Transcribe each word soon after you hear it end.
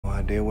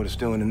idea what it's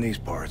doing in these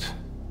parts.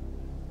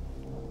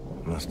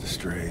 Must have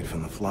strayed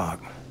from the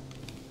flock.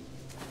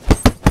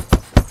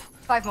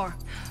 5 more.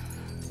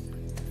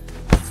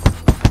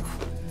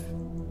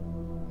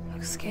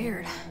 Looks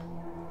scared.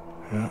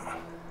 Yeah.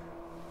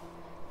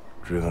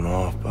 Driven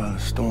off by the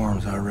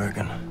storms, I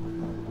reckon.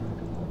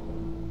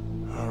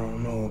 I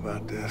don't know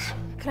about this.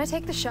 Can I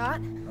take the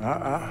shot?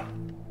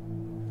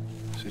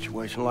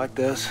 Situation like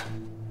this,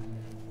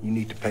 you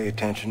need to pay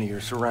attention to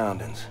your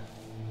surroundings.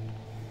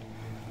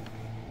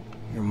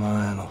 Your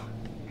mind will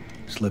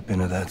slip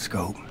into that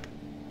scope.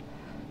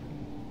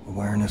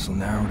 Awareness will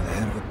narrow to the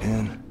head of a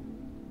pin.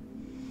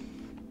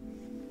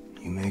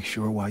 You make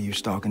sure while you're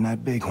stalking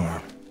that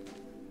bighorn,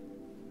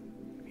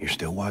 you're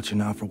still watching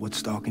out for what's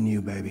stalking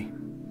you, baby.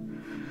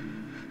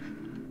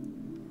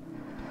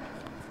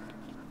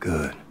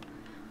 Good.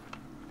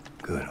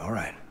 Good, all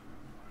right.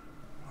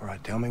 All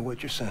right, tell me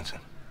what you're sensing.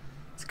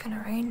 It's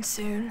gonna rain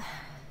soon.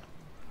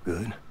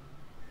 Good.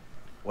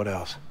 What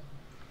else?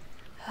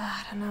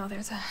 I don't know,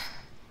 there's a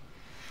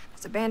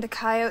band of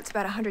coyotes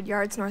about 100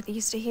 yards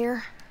northeast of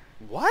here.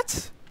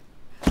 What?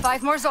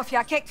 5 more,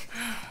 Zofia, kick!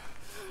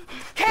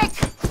 Kick!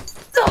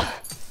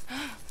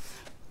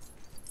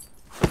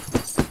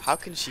 How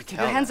can she Keep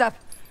tell? your hands up.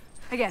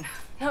 Again.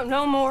 No,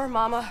 no more,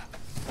 Mama.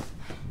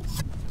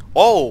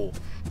 Oh!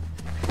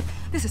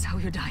 This is how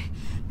you die.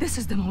 This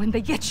is the moment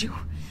they get you.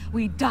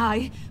 We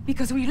die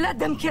because we let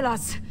them kill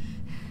us.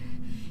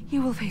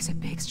 You will face a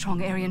big,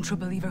 strong Aryan true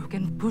believer who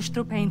can push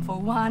through pain for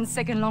 1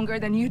 second longer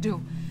than you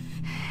do.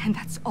 And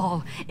that's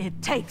all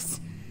it takes.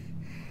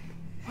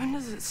 When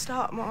does it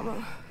stop,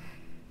 Mama?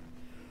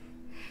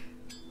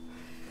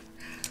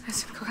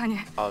 Listen,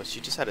 kochanie. Oh, she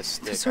just had a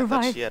stick. To I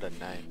survive thought she had a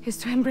knife. is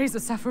to embrace the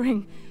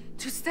suffering,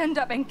 to stand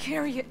up and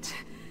carry it.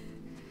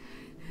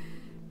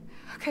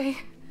 Okay?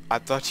 I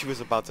thought she was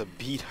about to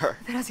beat her.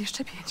 Teraz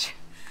jeszcze 5.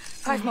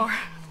 5 more.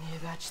 Nie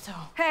dać to.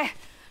 Hey,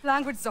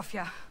 language,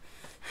 Zofia.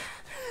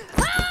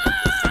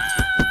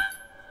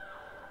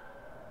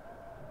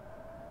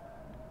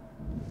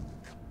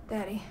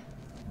 Daddy.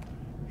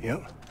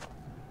 Yep.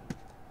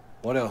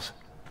 What else?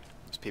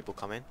 There's people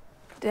coming.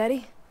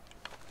 Daddy?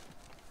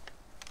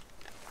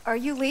 Are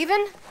you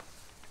leaving?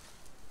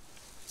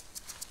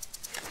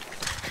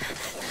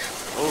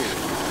 Oh.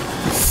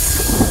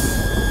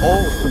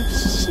 Oh.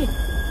 Shit.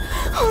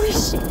 Holy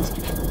shit.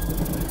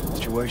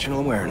 Situational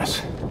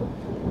awareness.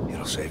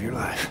 It'll save your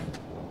life.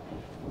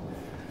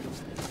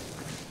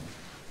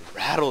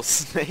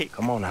 Rattlesnake.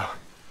 Come on now.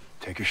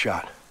 Take your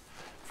shot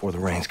before the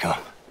rains come.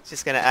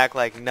 Just gonna act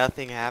like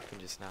nothing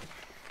happened just now.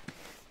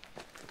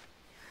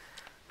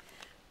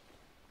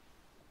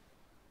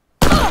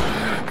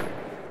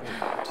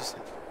 Just...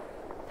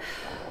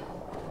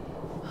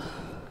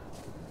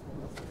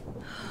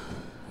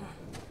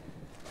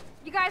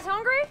 You guys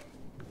hungry?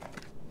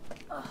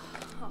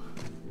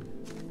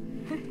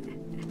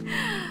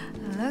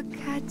 Look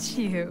at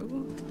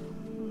you.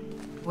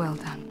 Well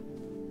done.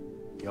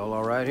 Y'all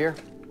all right here?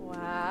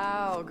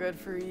 Wow, good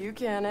for you,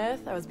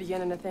 Kenneth. I was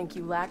beginning to think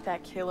you lacked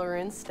that killer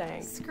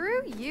instinct.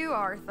 Screw you,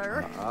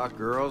 Arthur.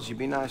 Girls, you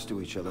be nice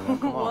to each other. Now,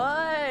 come on.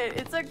 What?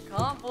 It's a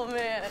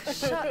compliment.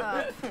 Shut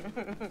up.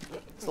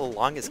 It's the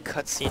longest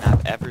cutscene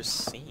I've ever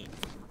seen.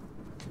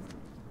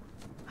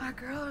 Our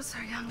girls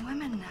are young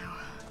women now.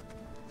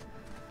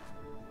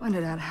 When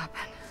did that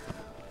happen?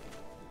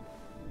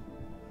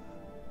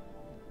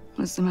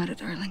 What's the matter,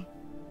 darling?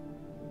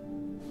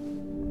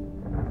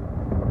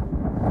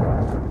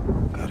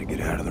 Gotta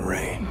get out of the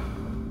rain.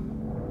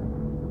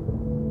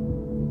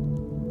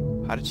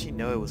 How did she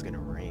know it was gonna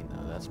rain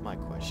though? That's my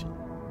question.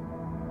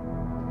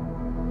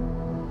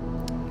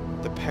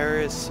 The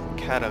Paris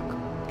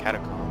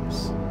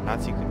catacombs.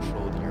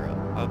 Nazi-controlled Europe.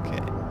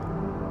 Okay.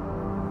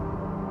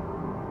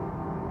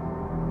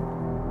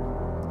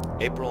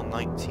 April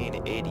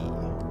 1980.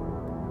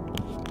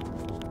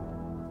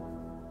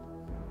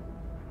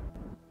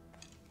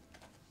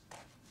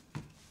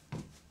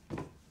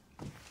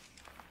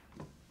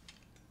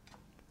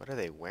 What are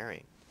they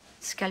wearing?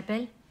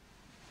 Scalpel?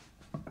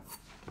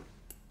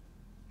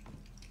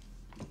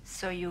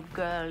 So you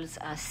girls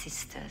are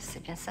sisters,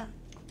 c'est bien ça?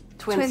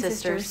 Twin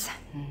sisters.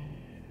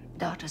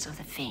 Daughters of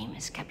the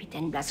famous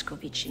Captain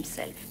Blazkowicz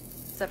himself.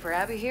 Except for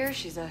Abby here,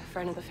 she's a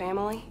friend of the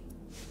family.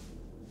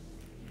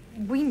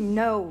 We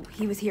know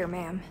he was here,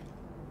 ma'am.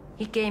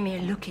 He came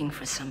here looking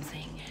for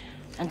something.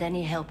 And then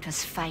he helped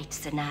us fight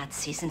the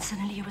Nazis, and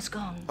suddenly he was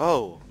gone.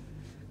 Oh.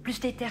 Plus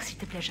d'éther, s'il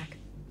te plaît, Jacques.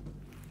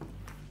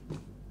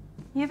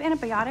 You have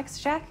antibiotics,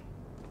 Jack?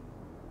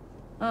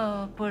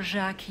 Oh, poor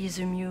Jacques, he's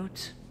a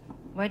mute.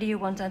 Why do you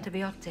want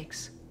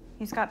antibiotics?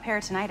 He's got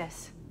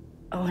peritonitis.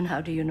 Oh, and how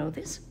do you know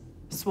this?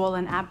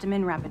 Swollen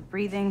abdomen, rapid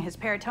breathing. His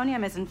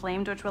peritoneum is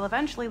inflamed, which will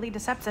eventually lead to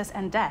sepsis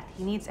and death.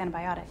 He needs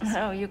antibiotics.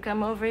 Oh, you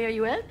come over here,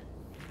 you help?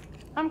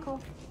 I'm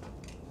cool.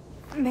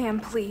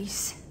 Ma'am,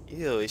 please.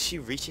 Ew, is she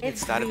reaching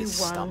inside of his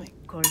stomach?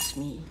 Everyone calls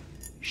me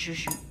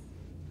Juju.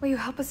 Will you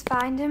help us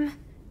find him,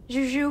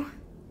 Juju?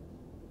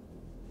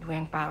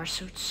 Wearing power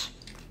suits?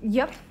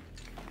 Yep.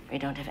 We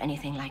don't have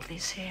anything like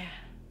this here.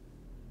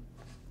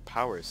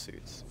 Power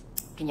suits.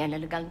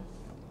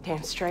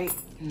 Damn straight.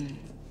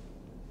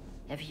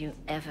 Have you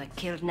ever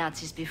killed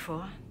Nazis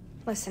before?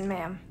 Listen,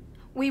 ma'am.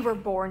 We were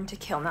born to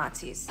kill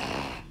Nazis.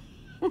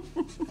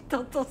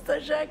 T'entends ça,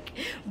 Jacques?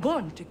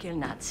 Born to kill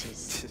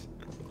Nazis.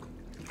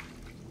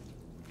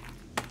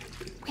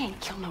 We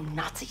ain't kill no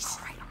Nazis.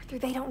 All right, Arthur,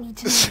 they don't need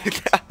to know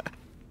that.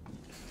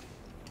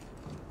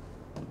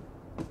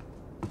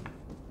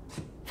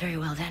 Very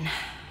well then.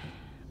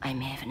 I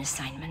may have an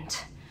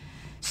assignment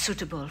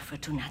suitable for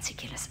 2 Nazi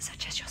killers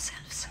such as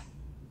yourselves.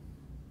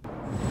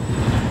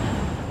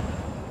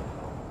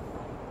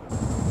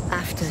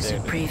 After the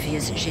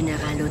previous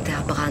General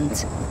Lothar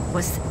Brandt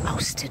was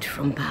ousted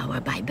from power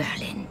by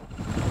Berlin,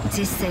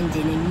 they sent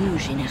in a new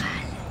general.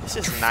 This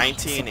is to fight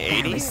the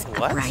 1980? Paris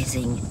What?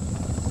 uprising.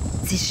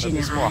 This So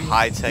this is more general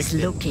high-tech is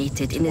than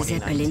located in a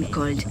zeppelin 2019.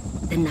 called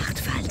the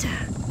Nachtfalter.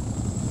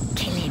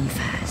 Kill him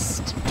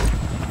first.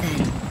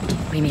 Then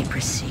we may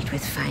proceed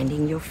with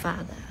finding your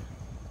father.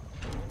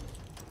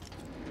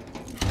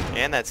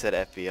 And that said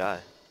FBI.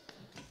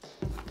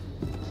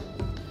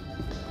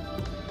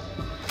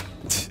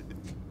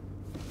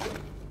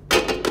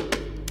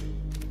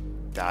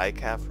 Die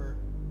Kaffer?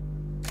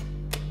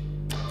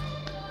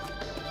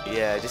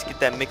 Yeah, just get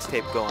that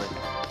mixtape going.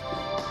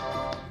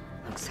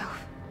 Look,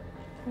 Soph.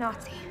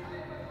 Nazi.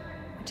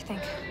 What'd you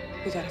think?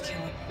 We gotta kill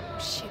him.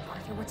 Shit,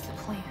 Arthur, what's the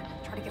plan?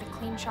 Try to get a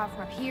clean shot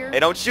from up here? Hey,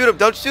 don't shoot him!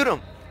 Don't shoot him!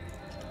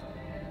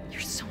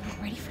 You're so not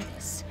ready for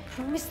this.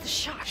 You missed the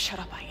shot. Shut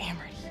up, I am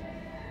ready.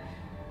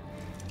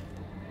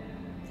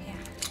 Yeah.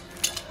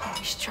 Oh,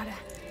 we should try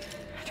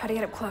to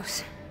get up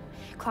close.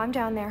 Climb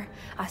down there.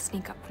 I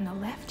sneak up from the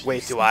left.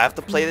 Wait, do I have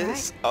to play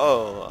this?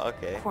 Oh,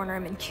 okay. Corner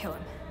him and kill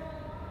him.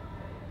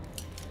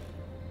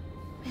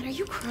 Man, are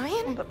you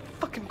crying? I'm not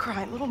fucking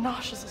crying. Little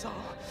nauseous is all.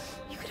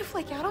 You could have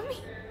flaked out on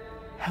me.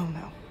 Hell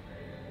no.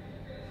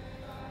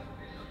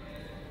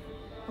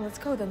 Well, let's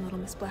go then, little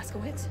Miss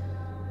Blaskowitz.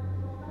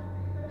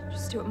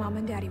 Just do what Mom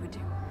and Daddy would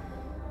do.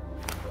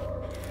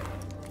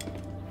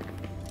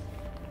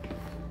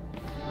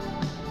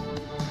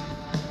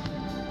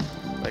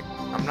 Like,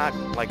 I'm not,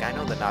 like, I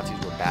know the Nazis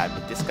were bad,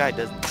 but this guy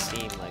doesn't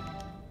seem like...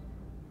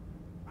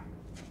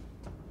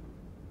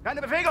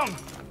 Keine Bewegung!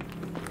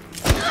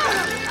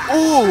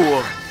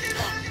 Ooh!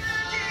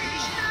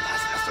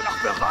 Was wärst du noch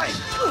bereit?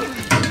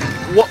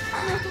 What?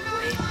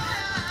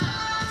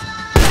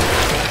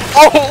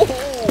 Oh!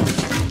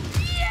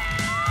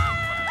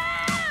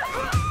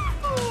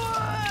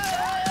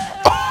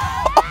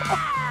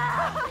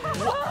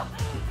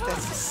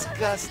 That's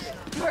disgusting.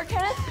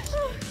 Marquette?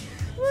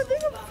 I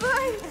think I'm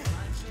fine.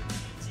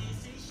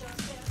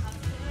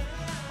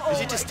 Did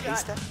you just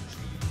taste that?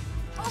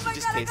 Oh my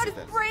just god, I got tasted his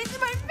that. brains in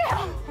my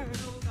mouth!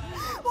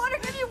 Water,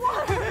 give me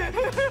water!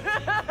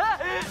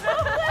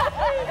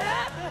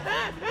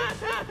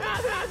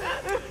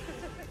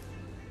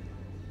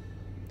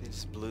 They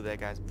just blew that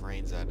guy's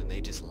brains out and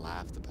they just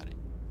laughed about it.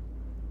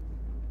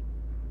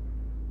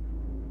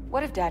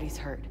 What if Daddy's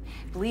hurt?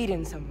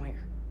 Bleeding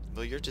somewhere.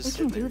 Well, you're just We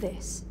sitting can do there.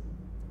 this.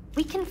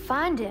 We can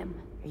find him.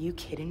 Are you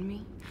kidding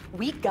me?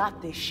 We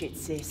got this shit,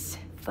 sis.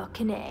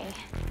 Fucking A.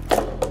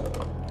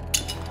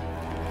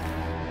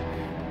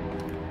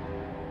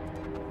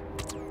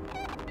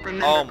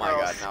 Remember, Oh my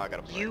girls, god, now I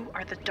gotta play. you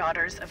are the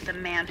daughters of the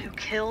man who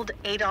killed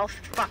Adolf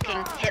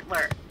fucking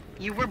Hitler.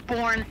 You were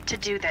born to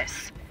do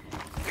this.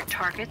 Your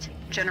target,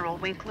 General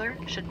Winkler,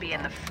 should be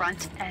in the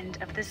front end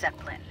of the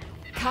Zeppelin.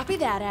 Copy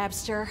that,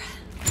 Abster.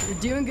 You're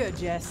doing good,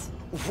 Jess.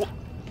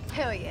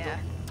 Hell yeah.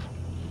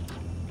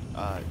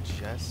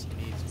 Jess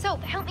needs... So,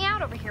 help me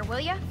out over here,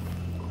 will ya?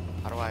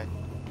 How do I...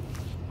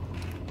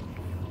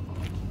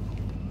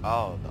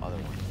 Oh, the other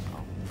one.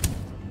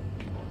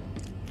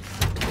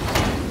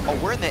 Oh,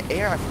 we're in the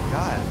air, I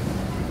forgot.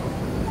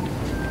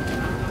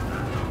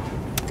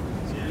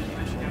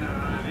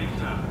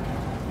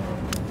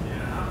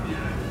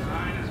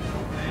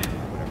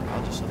 Whatever,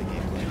 I'll just show the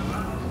gameplay.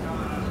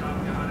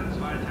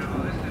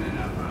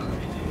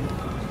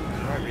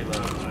 Alright, reload.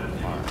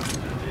 Alright.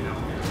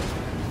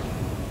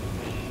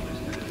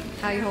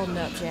 How you holding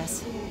up,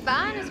 Jess?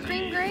 Fine as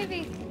cream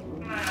gravy.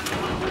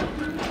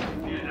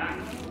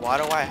 Why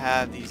do I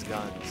have these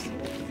guns?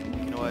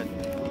 You know what?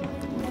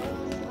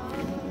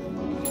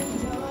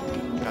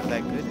 Got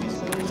that good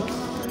piece of news.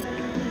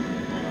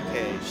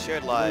 Okay,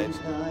 shared lives.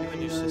 You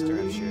and your sister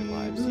have shared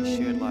lives. These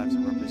shared lives are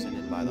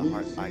represented by the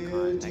heart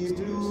icon next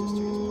to your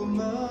sister's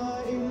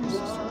portrait. If your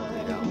sister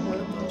played out, one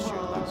of those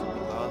shared lives will be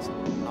lost,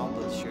 and all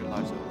those shared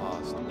lives are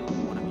lost, and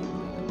one of you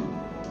played out.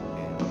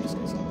 Okay, I'm just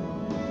gonna say,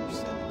 you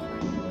set the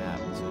correct map,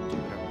 so do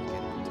whatever you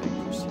can to protect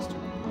your sister.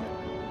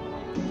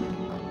 Okay,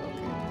 look,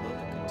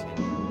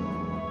 continue.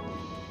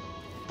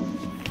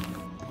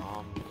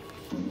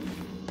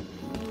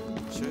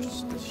 Search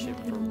the ship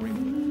for ring.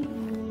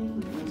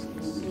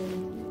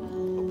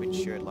 Open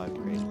shared live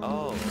creation.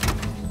 Oh.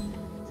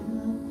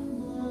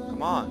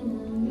 Come on.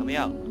 Help me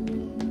out.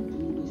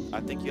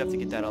 I think you have to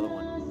get that other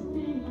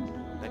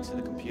one. Next to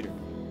the computer.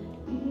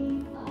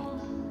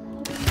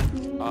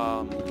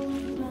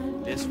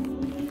 This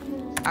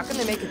one. How can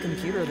they make a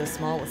computer this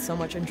small with so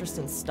much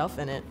interesting stuff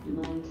in it?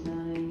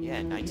 Yeah, Yeah,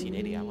 in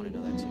 1980. I want to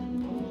know that too.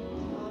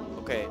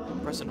 Okay,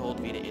 press and hold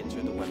V to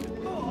enter the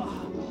weapon. Are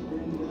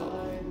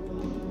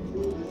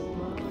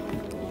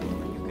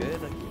you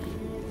good? Like,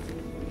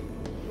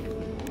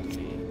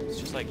 it's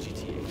just like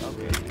GTA.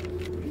 Okay.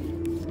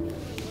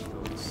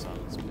 The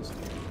sun's missing.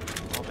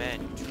 Oh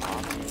man, you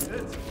dropped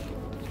it.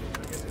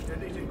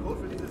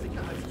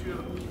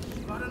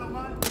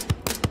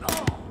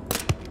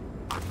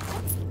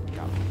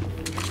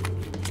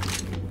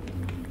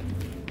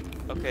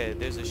 Okay,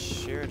 there's a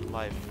shared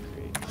life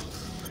crate.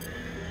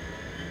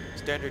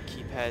 Standard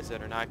keypads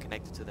that are not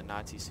connected to the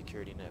Nazi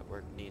security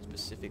network need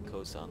specific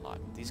codes to unlock.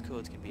 These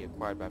codes can be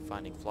acquired by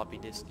finding floppy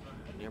disks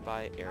in a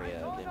nearby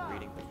area, then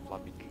reading the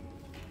floppy disk.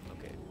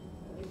 Okay.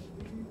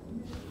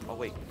 Oh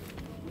wait.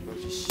 Bro,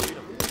 just shoot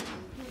him.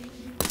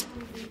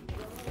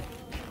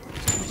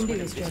 You can do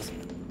this, Jess.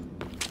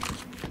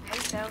 Hey,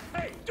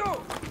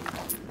 so.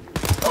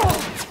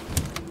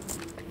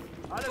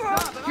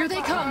 Here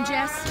they come,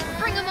 Jess.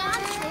 Bring them on,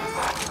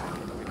 sis.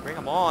 Bring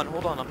him on.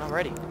 Hold on, I'm not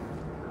ready. You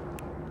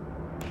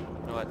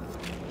know what?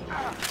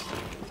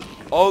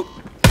 Oh!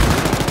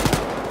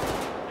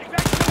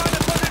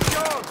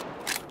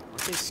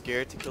 Aren't they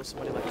scared to kill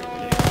somebody like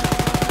that?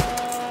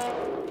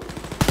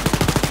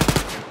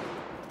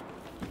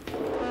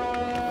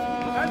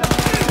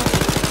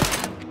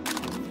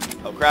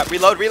 Oh crap,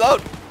 reload,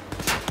 reload!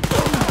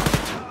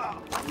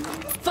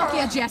 Fuck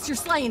yeah, Jess, you're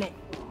slaying it.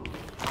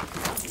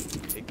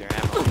 Take their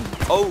ammo.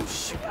 Oh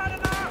shoot.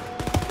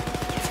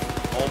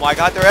 Oh my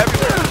god, they're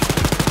everywhere!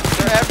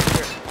 They're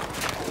everywhere!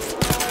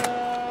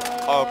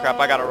 Oh crap,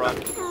 I gotta run.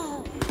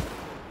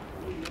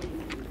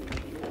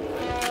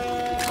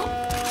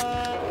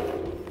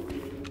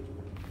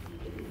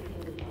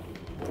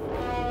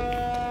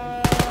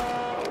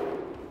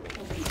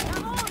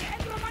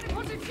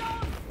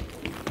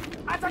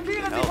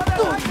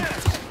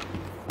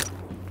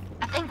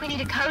 I think we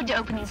need a code to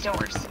open these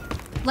doors.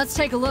 Let's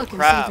take a look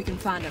and see if we can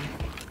find them.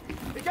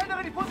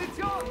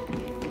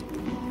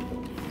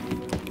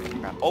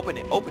 Crap, open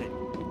it, open it.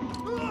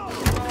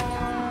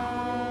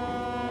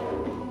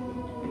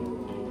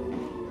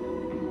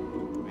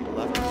 Wait,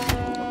 left.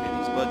 Okay,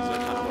 these buttons are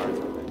kind of hard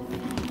to open.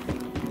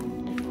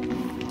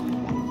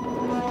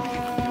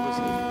 It was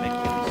a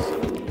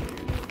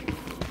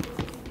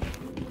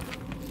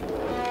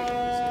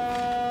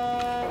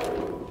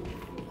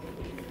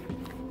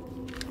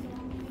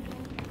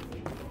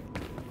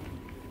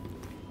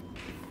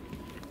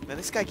man,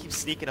 this guy keeps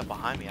sneaking up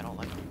behind me. I don't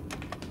like him.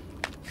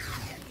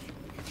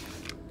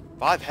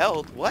 5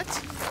 health? What?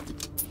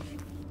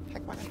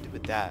 Heck, what am I gonna do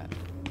with that?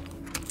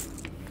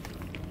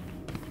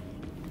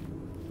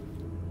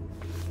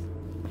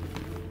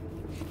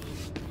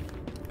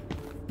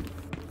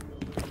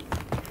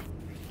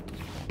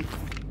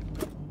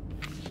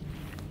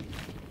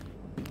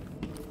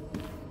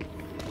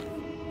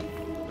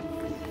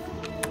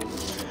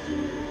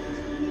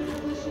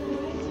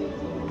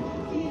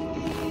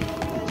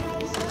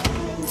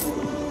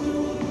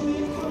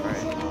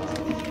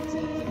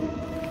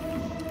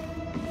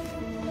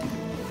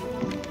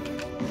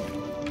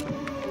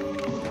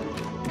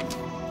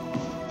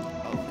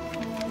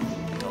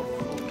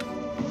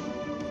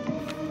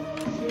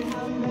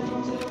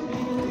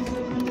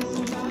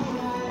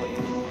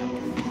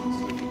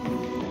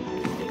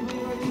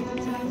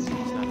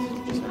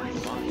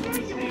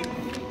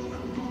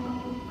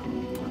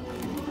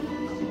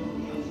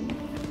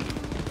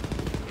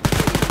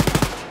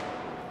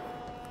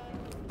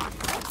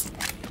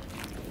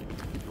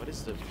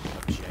 The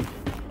objective.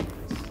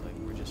 It's like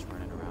we're just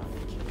running around.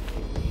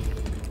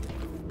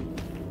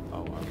 Oh,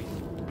 are we?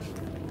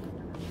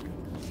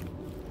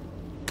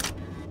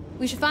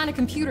 We should find a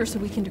computer so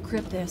we can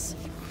decrypt this.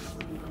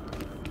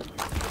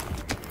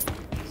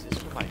 Is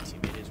this where my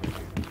teammate is right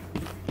here?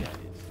 Yeah, it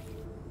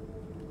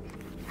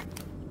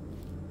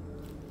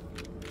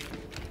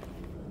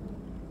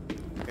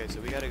is. Okay, so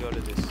we gotta go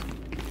to this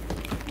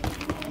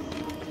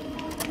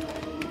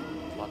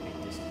floppy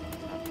disk.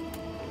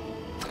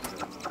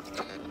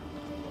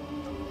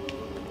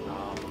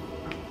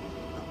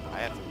 I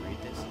have to read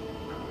this.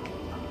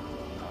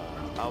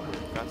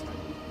 Albert got some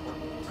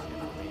important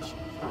information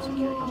for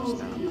security just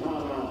now. Okay.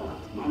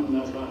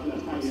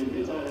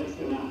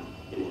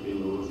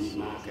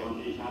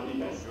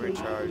 You're in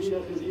charge.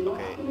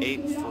 Okay,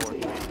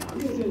 843.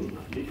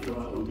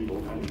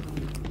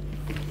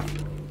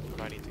 Where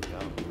do I need to go?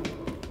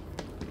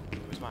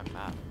 Where's my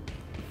map?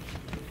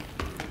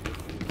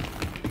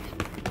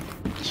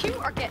 You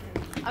are getting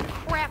a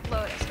crap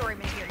load of story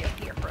material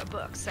here for a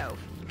book, so.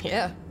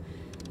 Yeah.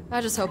 I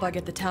just hope I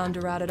get the time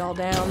to write it all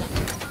down.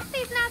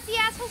 These Nazi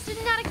assholes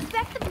did not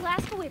expect the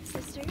Blaskowitz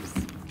sisters.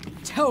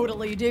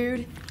 Totally,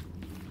 dude.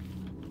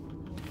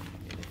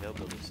 The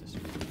Hillbilly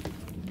Sisters.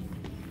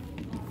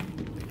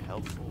 Really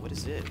helpful. What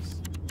is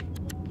this?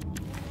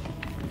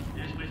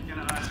 Hier spricht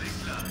General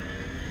Winkler.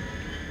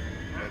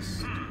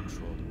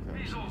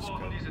 Wieso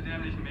wurden diese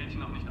dämlichen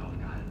Mädchen noch nicht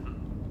aufgehalten?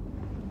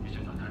 Die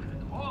sind doch keine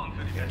Bedrohung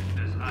für die Gäste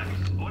des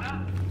Reichs,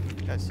 oder?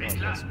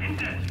 Winkler,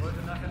 Ende! Ich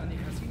wollte nachher an die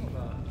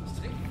Casino-Bar was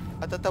trinken.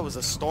 I thought that was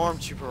a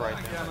stormtrooper right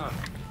now.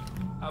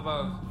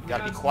 Aber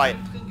gotta be quiet.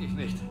 Trinke ich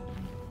nicht.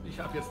 Ich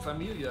habe jetzt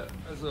Familie,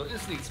 also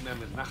ist nichts mehr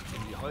mit nachts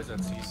in die Häuser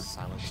ziehen.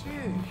 Silence.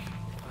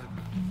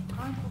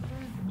 Kein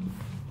Problem.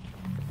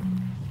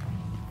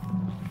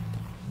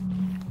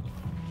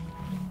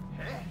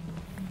 Hä?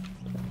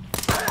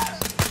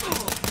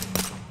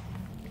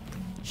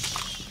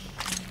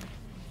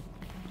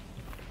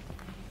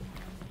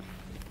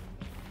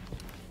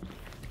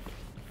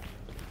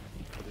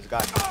 This guy.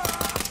 Hast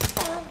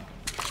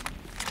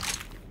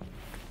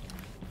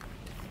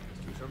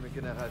du schon mit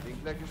General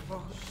Winkler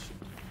gesprochen?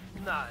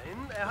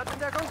 Nein, er hat in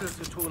der Gondel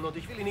zu tun und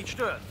ich will ihn nicht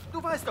stören.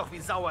 Du weißt doch,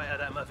 wie sauer er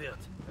da immer wird.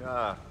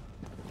 Ja,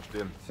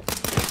 stimmt.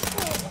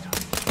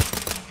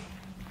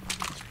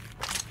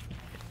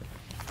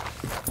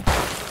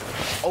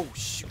 Oh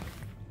shoot.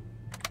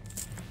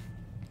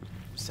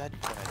 Was that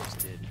what I just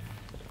did?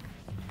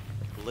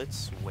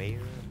 Blitz where?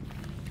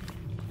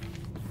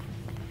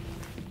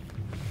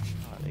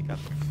 Oh, they got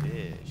the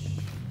fish.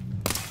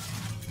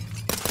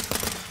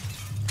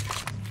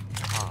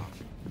 Ah.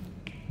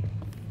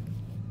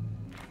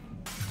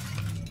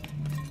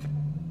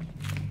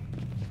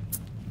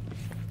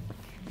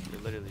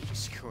 They're literally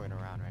just screwing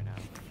around right now.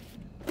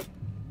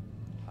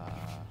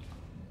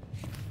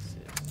 What's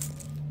this?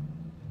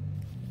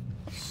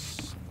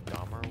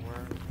 Stommer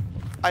worm?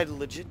 I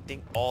legit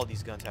think all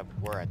these guns have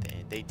 "were" at the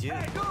end. They do.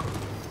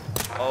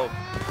 Oh.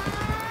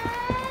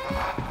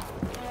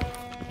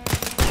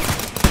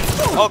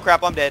 Oh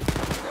crap, I'm dead.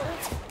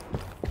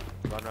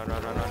 Run, run,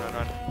 run, run, run, run,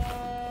 run.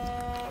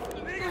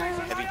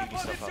 Heavy duty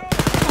stuff up.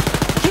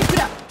 Keep it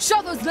up!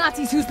 Show those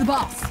Nazis who's the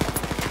boss!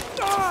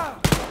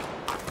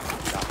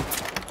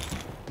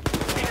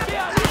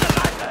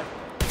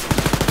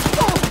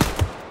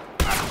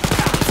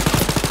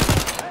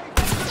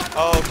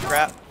 Oh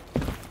crap.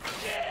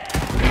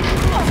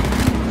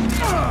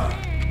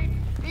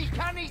 Ich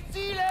kann nicht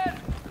zielen!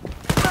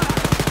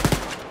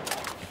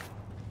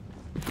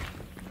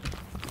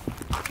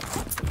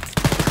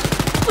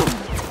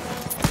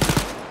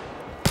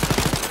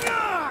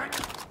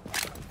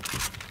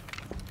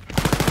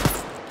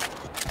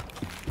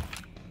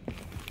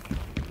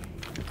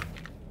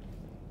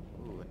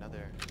 Ooh,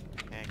 another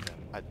handgun.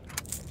 I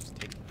just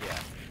take, yeah.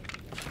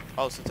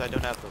 Oh, since I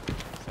don't have the,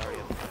 sorry, I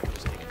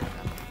just take it right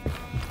now.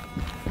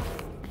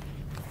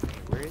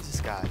 Where is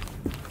this guy?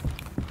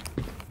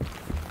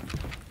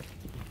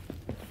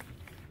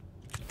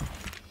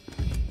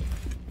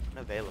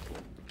 Unavailable.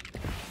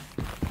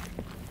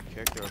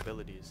 Character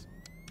abilities.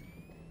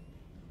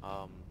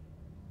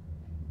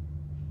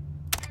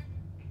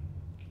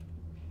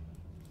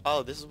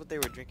 Oh, this is what they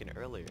were drinking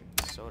earlier.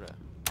 Soda.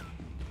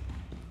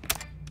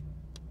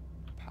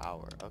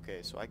 Power.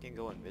 Okay, so I can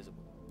go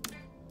invisible.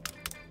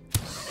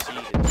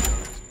 Seated.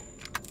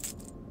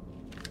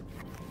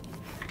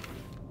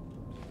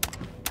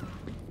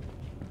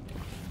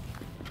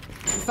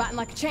 You're fighting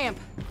like a champ.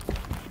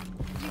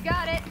 You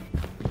got it!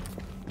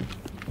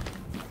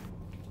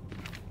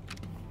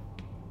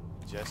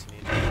 Just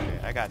need. Okay,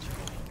 I got you.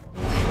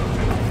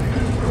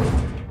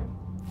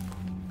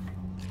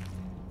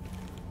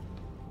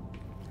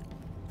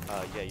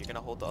 Yeah, you're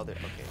gonna hold the other.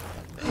 Okay.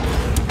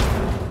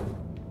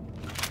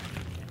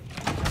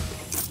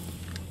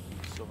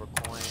 Silver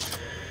coin.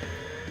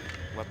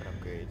 Weapon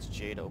upgrades.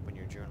 J to open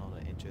your journal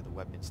to enter the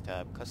weapons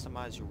tab.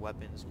 Customize your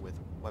weapons with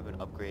weapon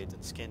upgrades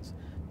and skins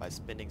by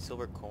spending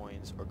silver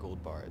coins or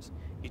gold bars.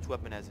 Each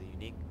weapon has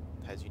unique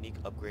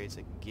upgrades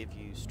that can give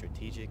you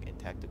strategic and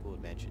tactical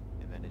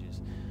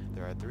advantages.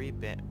 There are 3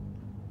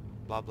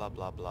 blah blah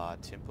blah blah.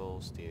 Tempo,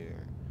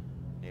 steer,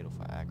 NATO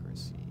for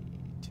accuracy.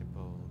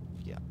 Tempo.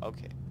 Yeah.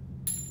 Okay.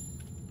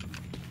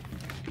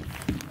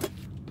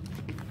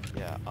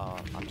 Yeah,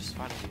 I'm just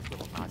finding these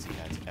little Nazi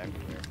hats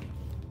everywhere.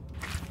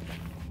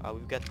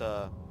 We've got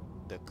the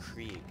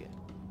Krieg.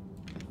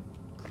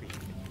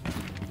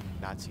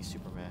 Nazi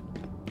Superman.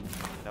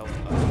 Nope,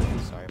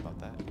 sorry about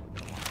that.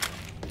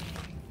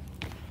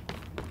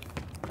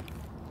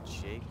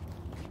 Jake.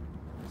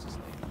 What's his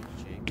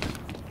name?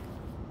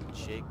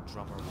 Jake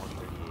Drummer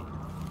 138.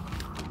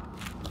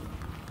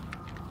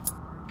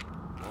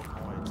 More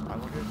coins. I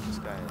wonder if this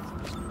guy has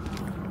this one.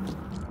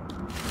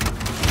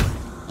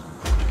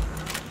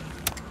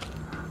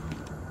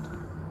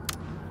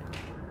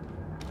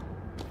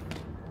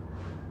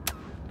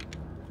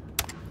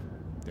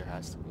 There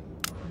has to be.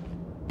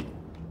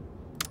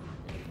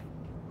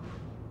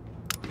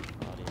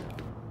 Audio.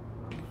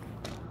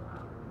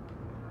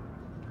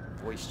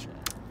 Voice chat.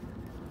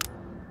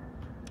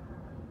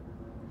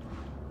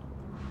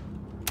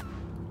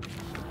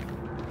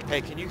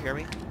 Hey, can you hear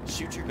me?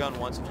 Shoot your gun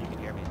once if you can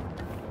hear me.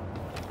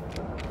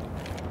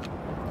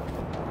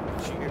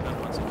 Shoot your gun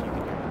once if you can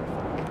hear me.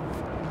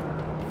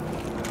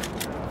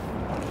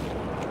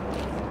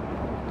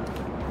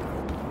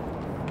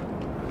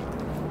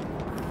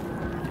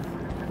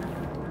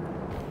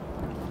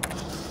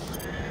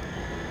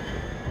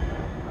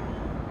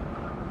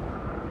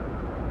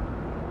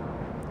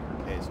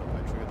 Okay, so if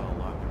I trigger the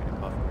alarm, we're gonna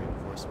call for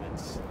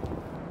reinforcements.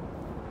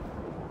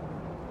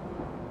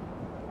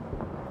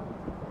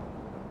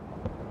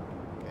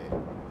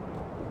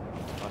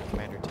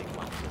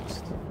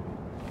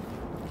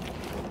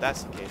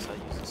 that's the case, I'll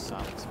use the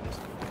silence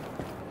pistol.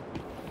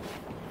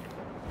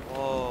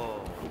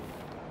 Whoa.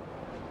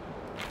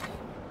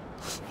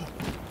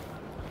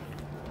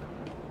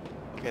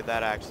 Okay,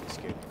 that actually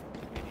scared me.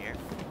 In here?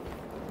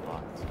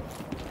 Locked.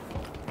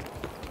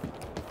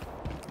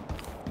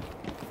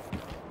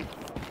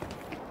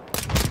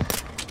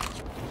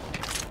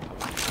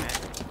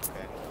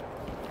 Okay.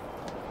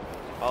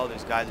 Oh,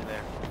 there's guys in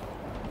there.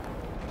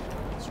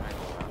 Let's try and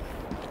go around there.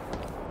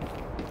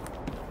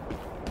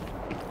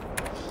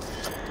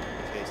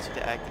 Okay, so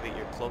to activate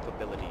your cloak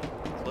ability.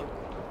 Cloak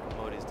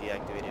mode is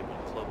deactivated when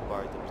cloak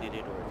bar is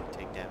depleted or if you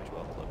take damage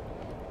while cloaked.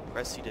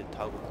 Press C to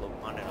toggle cloak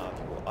on and off.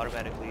 You will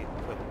automatically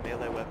equip a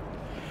melee weapon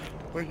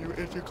when you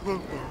enter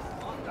cloak mode.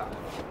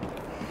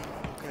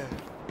 Okay.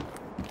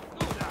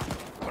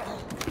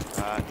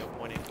 No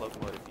point in cloak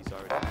mode if he's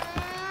already.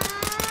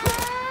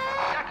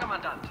 Herr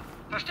Kommandant,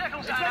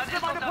 Verstärkungseinheit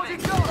ist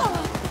unterwegs.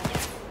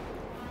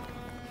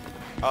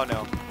 Oh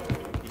no,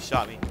 he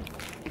shot me.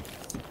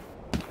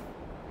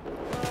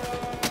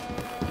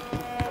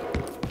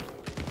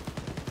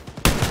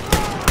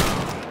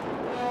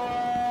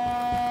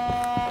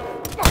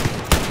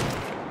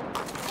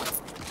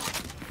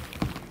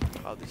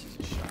 Oh, this is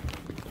a shot.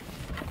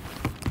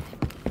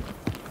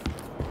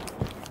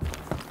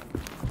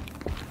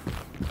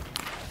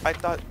 I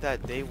thought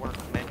that they weren't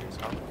commanders.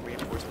 How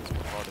reinforcements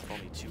were called if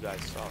only 2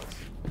 guys saw us?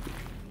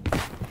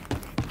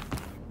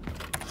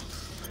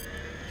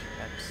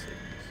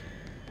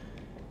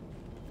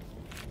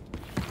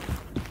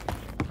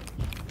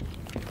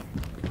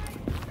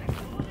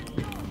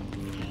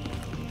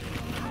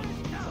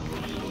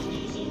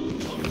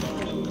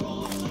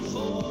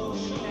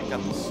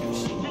 Got the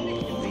sushi.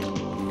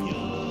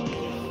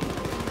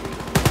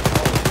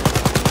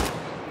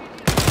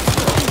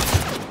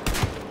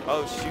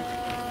 Oh shoot,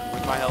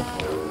 where's my help?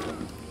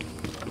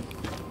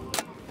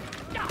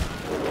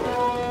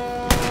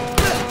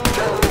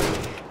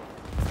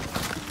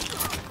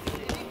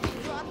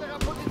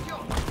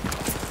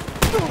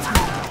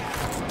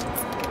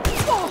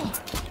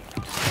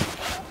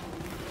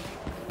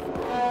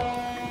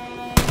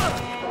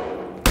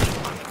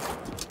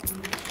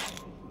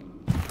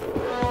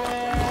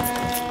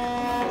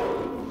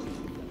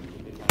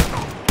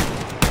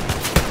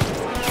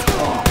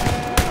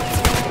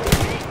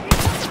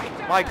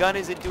 My gun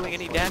isn't doing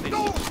any damage.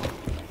 Whoa,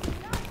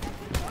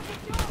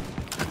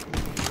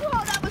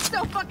 that was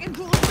so fucking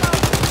cool.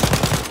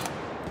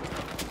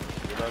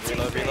 Reload,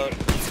 reload, reload.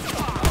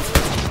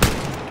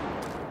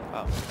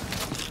 Oh.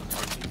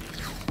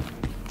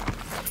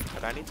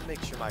 But I need to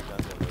make sure my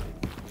guns are loaded.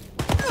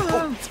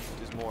 Oh,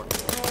 there's more.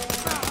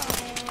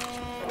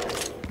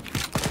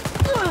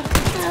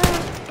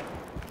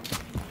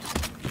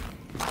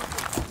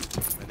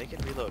 Man, they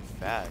can reload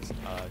fast.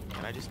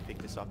 Can I just pick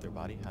this off their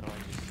body? How do I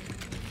just...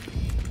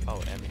 Oh,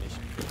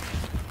 ammunition. You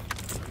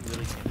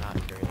really cannot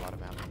carry a lot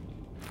of ammo.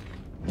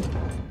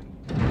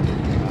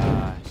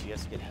 She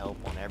has to get help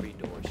on every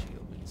door she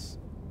opens.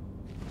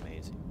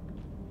 Amazing.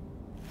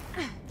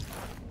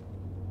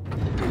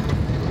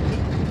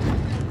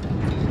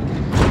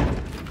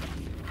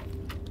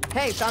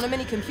 Hey, found a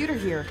mini computer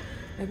here.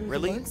 Maybe we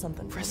Really? can learn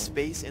something. Press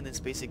space and then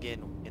space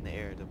again in the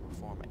air to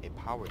perform a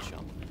power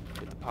jump.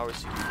 With the power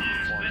suit, you can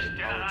perform a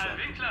power jump.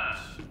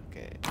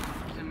 Okay.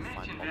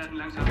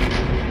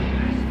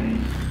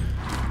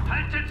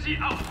 Haltet sie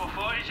auf,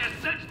 bevor ich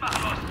es selbst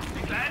machen muss.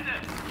 Die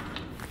Kleine.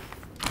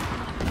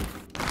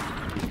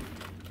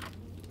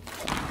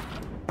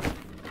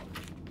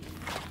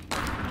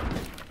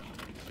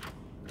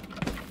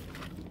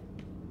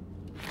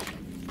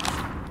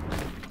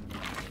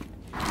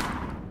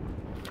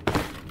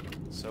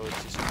 So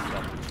it's just a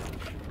double jump.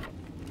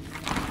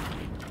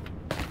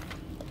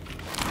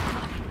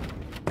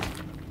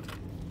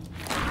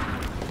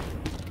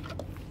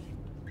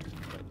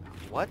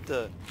 What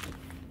the?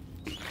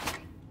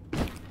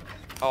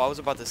 Oh, I was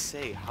about to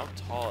say, how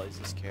tall is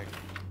this character?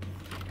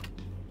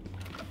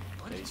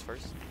 Ladies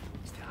first.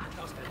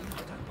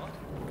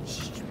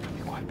 Shh,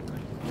 be quiet, be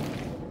quiet.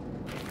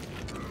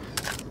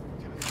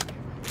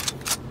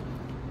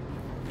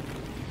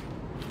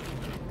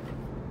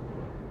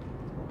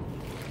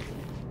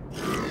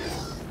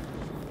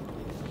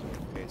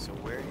 Okay, so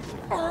where is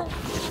it? How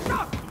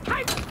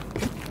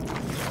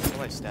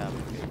do I stab?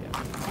 Okay, yeah.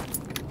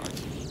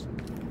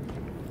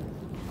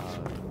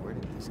 Where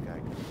did this guy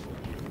go?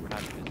 We're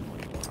not visible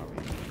anymore, are we?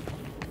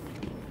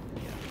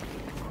 Yeah.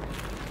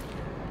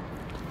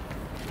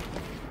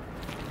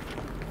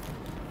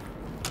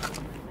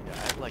 Yeah, I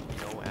have like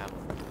no ammo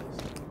for this.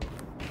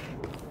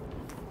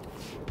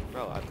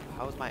 Bro,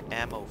 how is my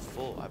ammo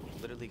full? I've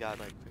literally got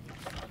like...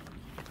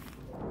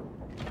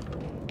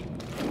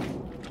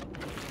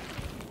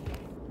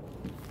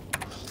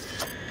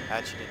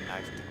 Hatchet and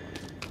knife.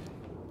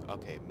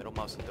 Okay, middle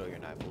mouse to throw your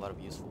knife. A lot of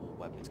useful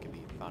weapons can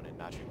be found in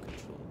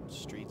nature-controlled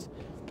streets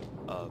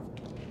of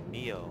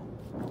Neo.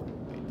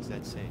 Wait, does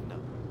that say no?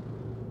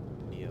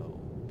 Neo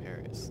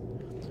Paris.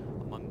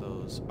 Among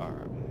those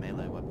are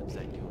melee weapons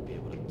that you will be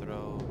able to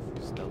throw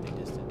from stealthy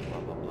distance. Blah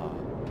blah blah.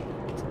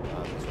 These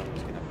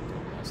weapons can have been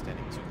thrown while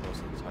standing too close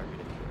to the target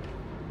if you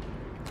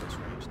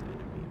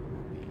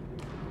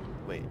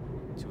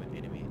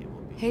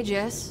Hey,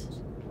 Jess.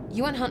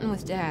 You went hunting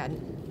with Dad.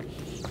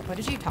 What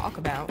did you talk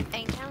about?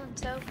 Ain't telling,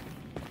 so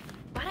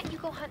why don't you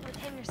go hunting with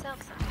him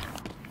yourself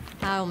sometime?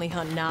 I only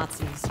hunt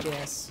Nazis,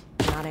 Jess,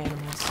 not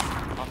animals.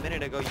 A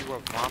minute ago you were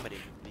vomiting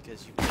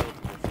because you killed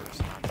your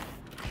first Nazi.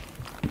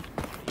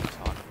 What are you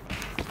talking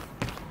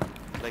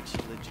about? Like she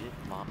legit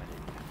vomited.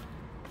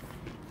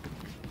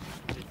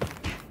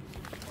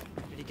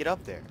 How did he get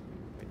up there?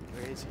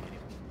 Where is he anyway?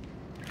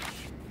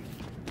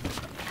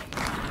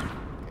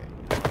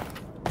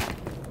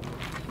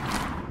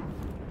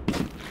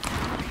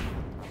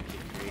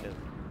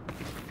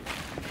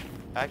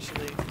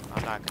 Actually,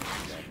 I'm not gonna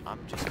do that. I'm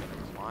just gonna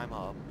climb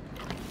up.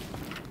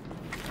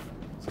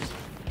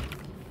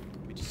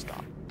 We just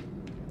stop.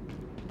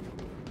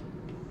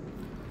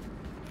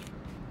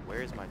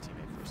 Where is my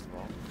teammate, first of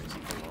all? Is he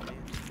below me?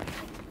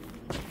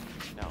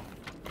 No.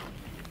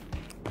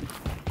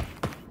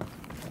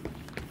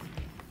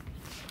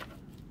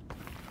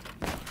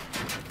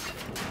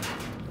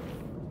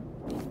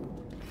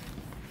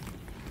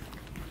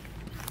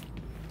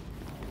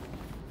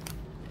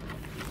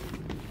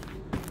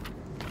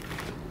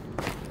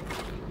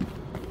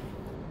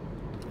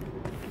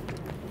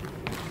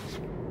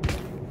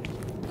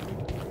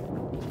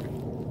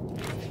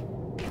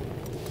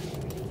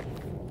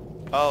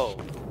 Oh,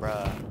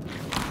 bruh.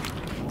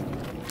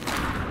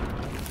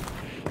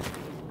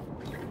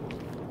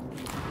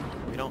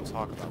 We don't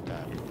talk about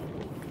that.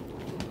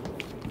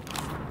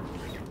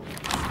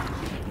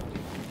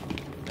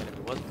 And if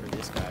it wasn't for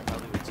this guy, I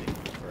probably would take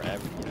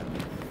forever to get out of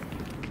here.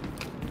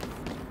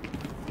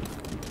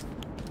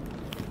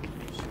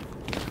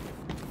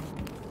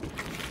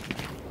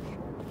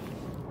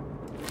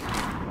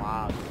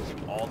 Wow, it goes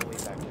all the way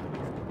back down here.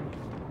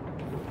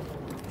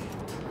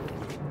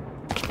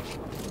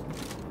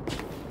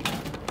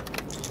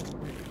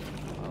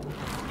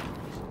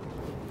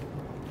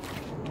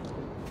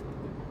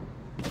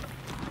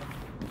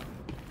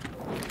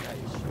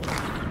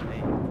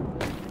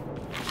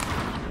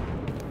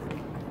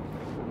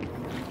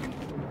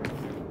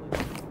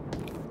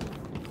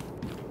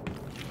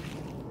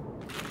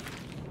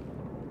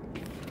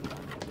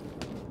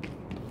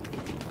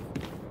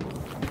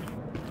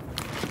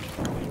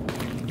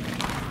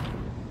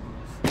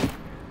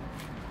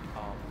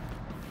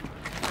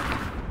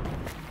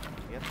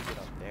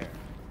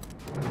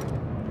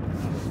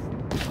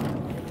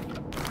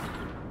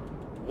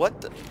 What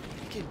the?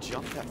 You can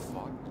jump that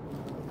far?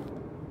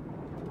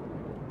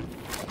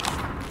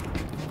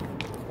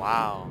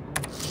 Wow.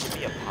 Give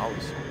me a power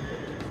sword.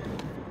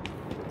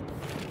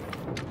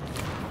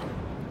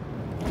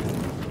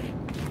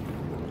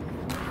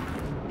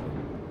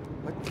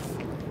 What the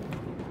fuck?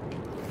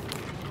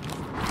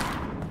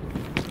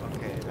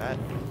 Okay, that...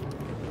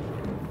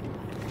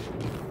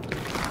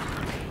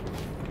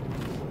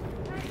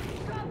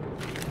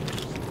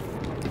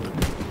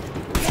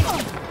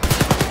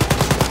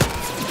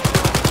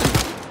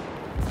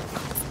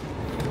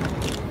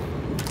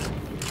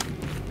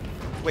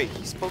 Wait,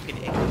 he spoke in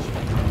English.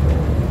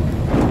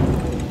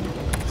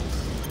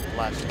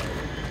 Flashlight.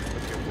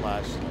 With your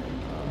flashlight.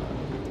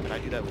 Can I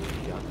do that with the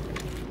gun?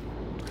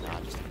 Nah,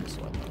 just take this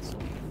weapon.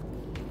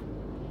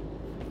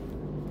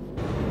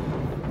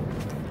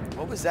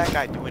 What was that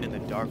guy doing in the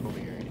dark over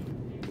here?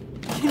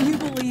 Can you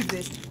believe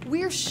this?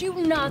 We're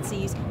shooting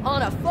Nazis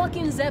on a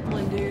fucking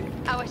Zeppelin, dude.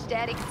 I wish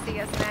Daddy could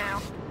see us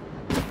now.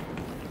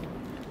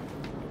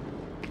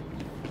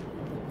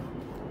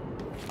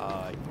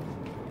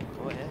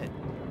 Go ahead.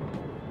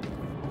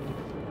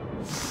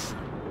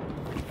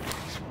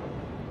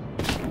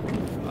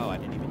 Oh, I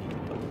didn't even need to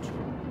double check.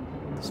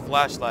 This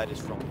flashlight is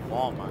from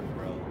Walmart,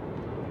 bro.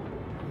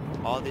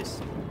 All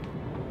this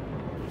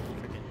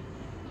freaking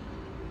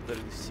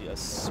literally see a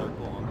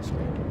circle on the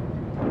screen.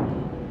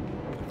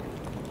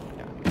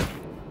 Yeah.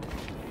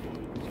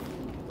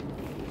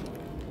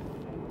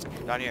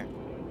 Down here.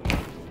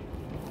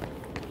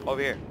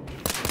 Over here.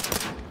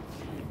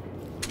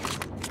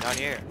 Down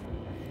here.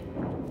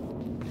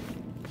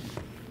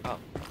 Oh.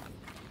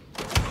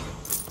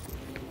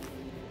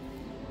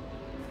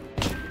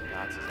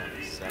 Nazis on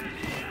the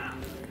 70s.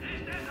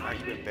 Are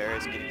you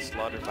embarrassed getting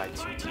slaughtered by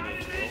 2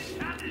 teenage girls?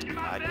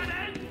 I did.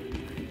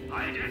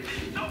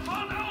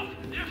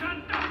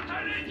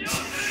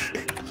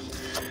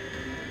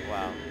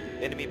 Wow.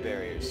 Enemy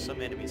barriers.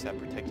 Some enemies have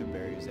protective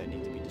barriers that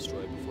need to be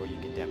destroyed before you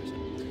can damage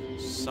them.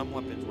 Some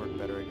weapons work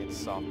better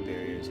against soft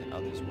barriers and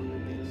others work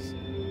against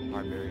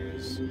hard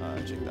barriers.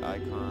 Check the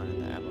icon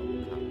and the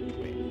ammo counter.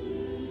 Wait.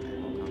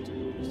 Ammo counter.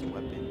 Use the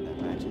weapon that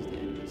matches the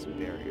enemy's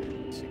barrier.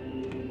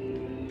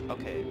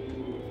 Okay.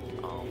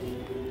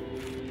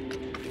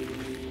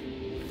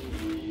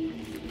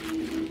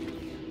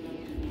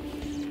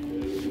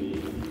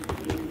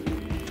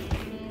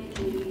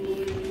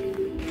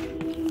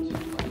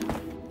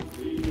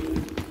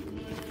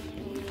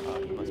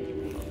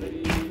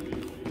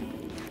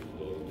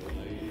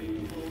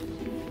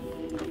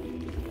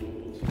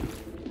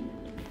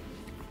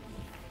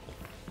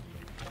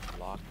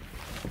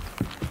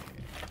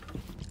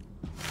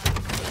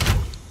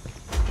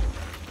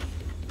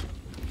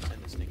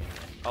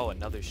 Oh,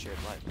 another shared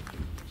life.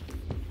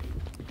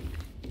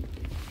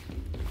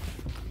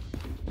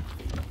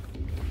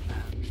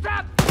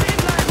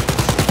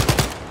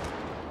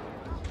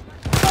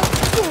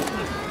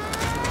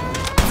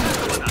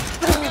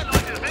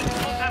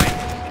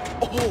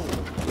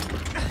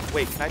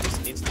 Wait, can I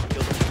just instant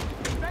kill them?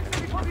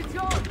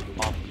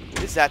 Oh,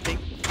 what is that thing?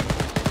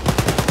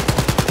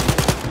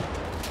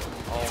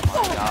 Oh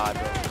my god,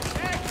 bro.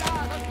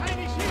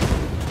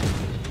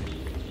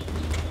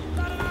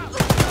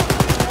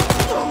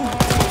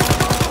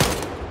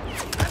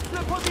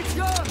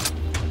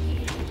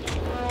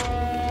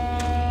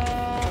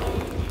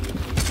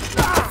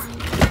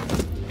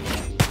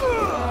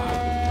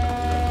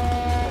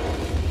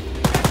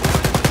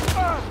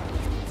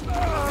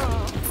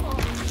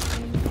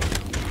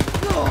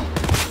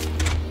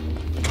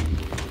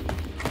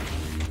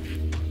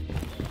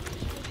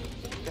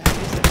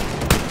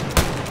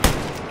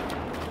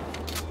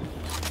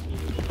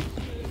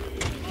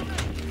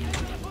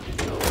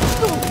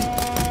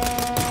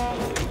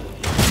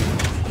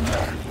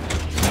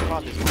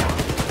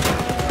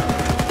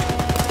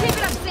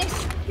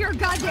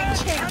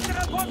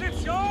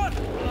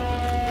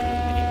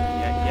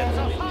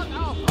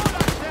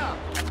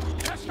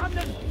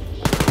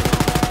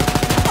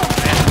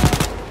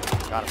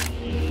 Got him.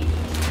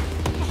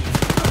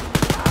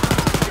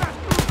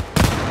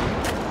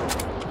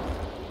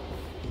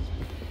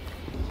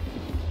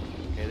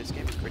 Okay, this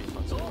game is pretty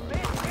fun so far.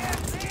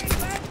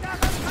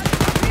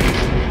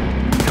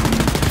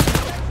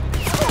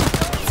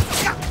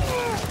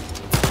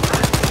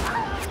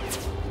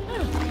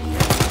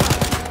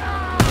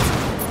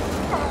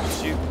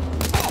 Shoot.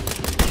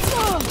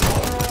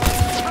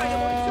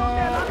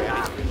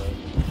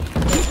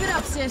 Keep it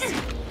up, sis.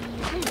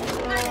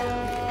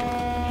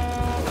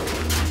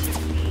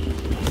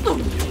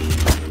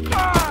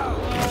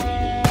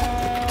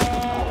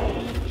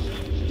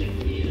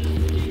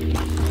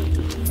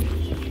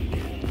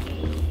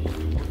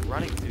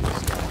 Running through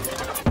this guy.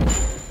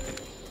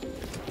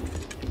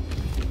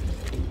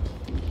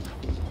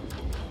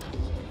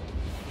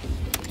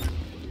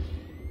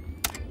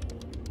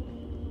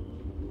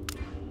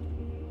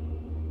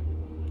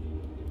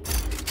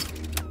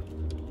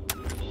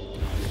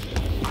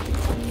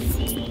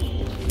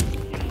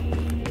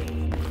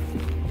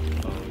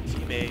 Oh,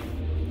 teammate.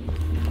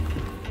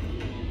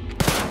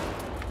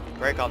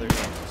 Break all their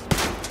games.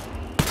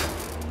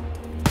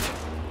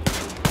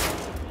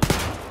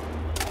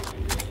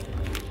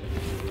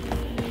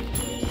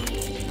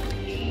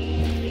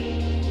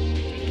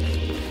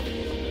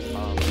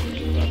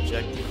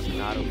 Objectives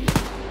not open.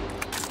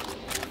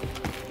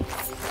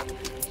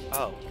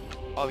 Oh.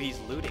 Oh, he's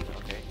looting,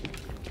 okay.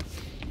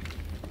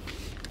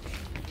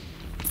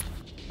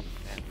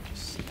 Man, we're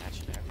just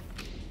snatching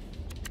everything.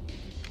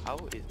 How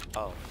is...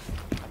 Oh.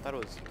 I thought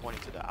it was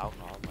pointing to the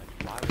alcohol. I'm like,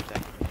 why would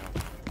that even help?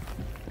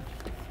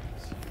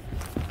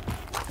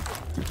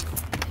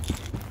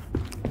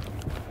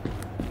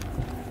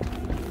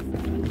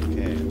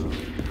 Okay,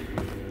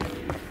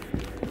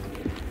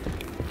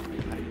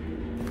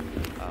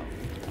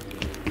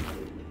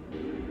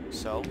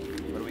 so,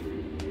 what do we...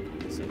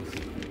 This is...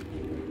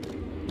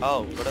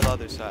 Oh, go to the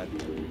other side.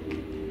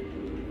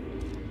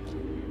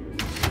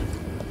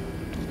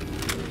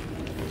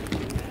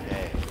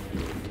 Okay.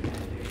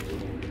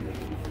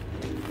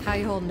 How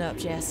you holding up,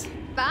 Jess?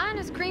 Fine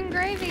as cream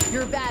gravy.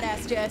 You're a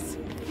badass, Jess.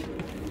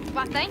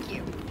 Why, thank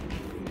you.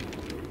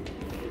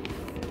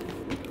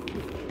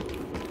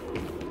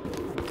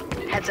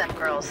 Heads up,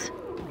 girls.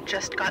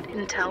 Just got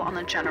intel on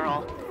the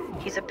general.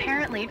 He's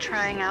apparently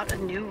trying out a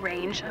new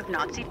range of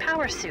Nazi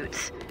power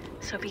suits,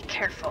 so be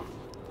careful.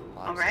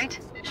 All right?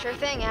 Sure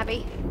thing,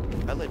 Abby.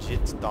 I legit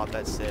thought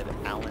that said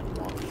Alan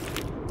Walker.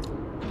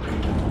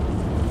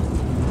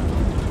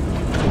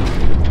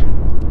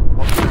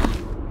 Oh,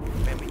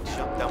 man, we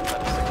jumped down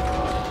without a second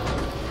thought.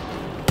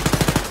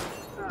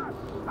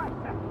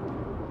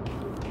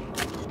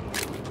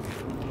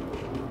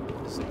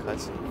 This is a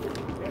cutscene.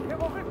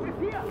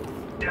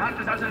 Ihr habt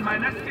es also in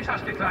mein Nest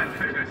geschafft, die kleinen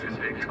Vögelchen.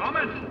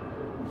 Willkommen!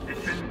 Ich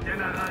bin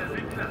General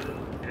Winkler,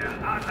 der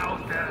Adler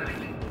aus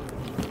Berlin.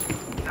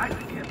 Seid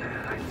ihr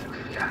bereit zu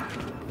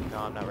sterben? No,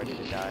 I'm not ready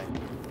to die.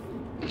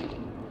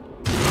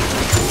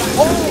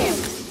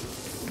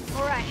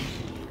 All right.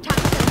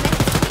 Time for the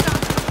next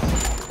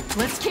stop.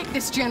 Let's kick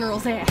this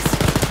general's ass.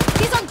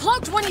 He's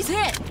uncloaked when he's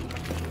hit.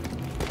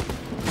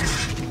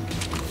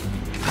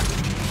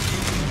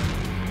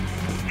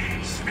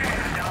 Ich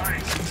werde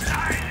euch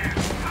kleine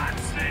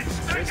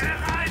Panzerstücke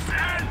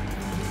reißen!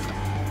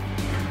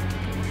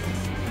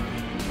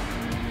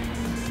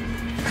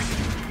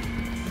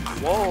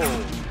 Whoa!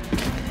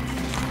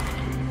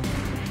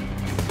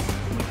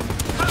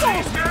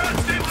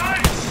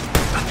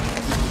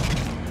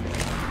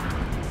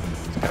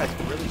 This guy's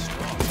really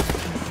strong.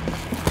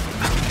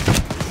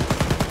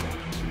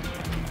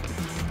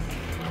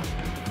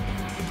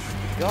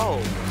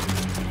 Go!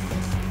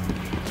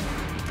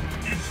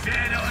 Ich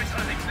werde euch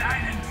eure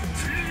kleinen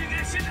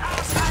Flügelchen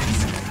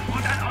ausreißen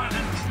und an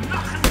euren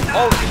Knochen...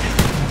 Oh,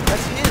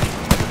 that's him!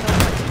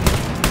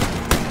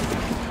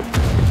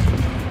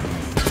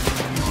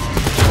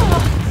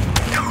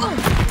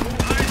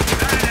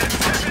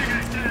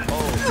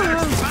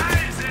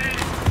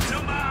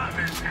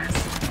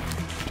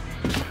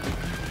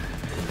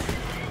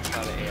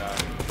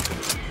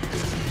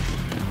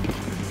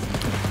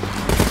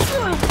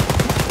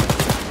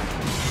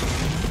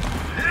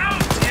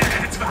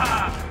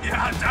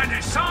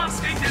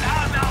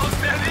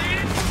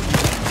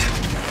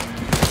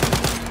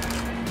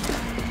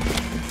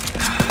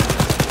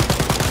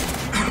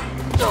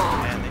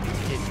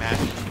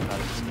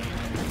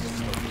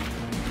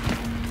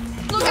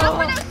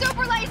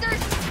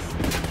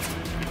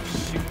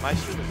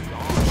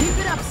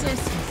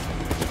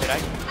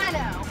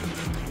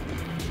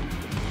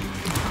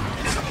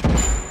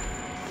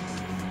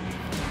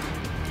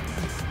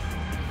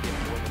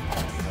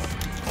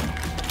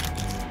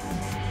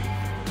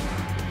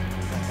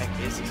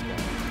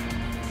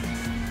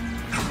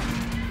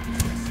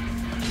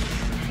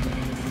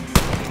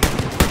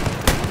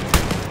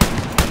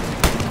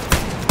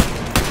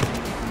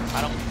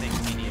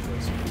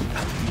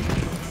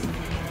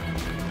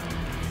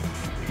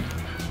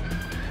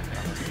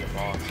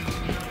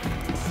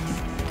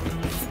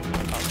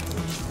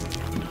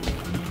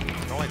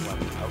 throwing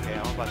weapon. Okay,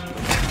 I'm about to.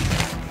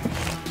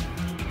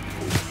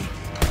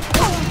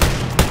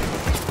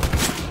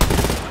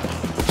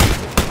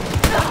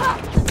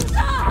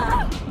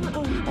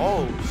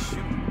 Oh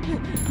shoot!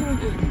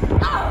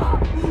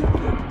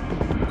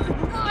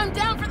 I'm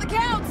down for the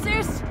count,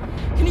 sis.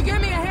 Can you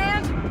give me a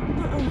hand?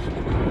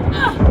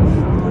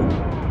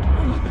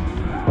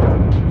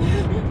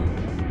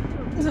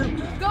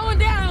 Going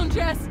down,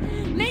 Jess.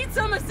 Need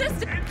some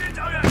assistance. Endet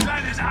euer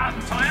kleines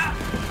Abenteuer?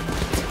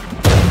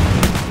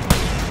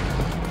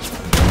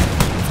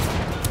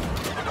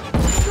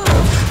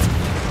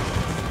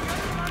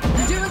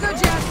 You're doing good,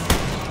 Jess.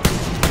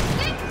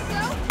 Think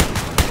so?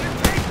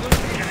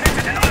 Ihr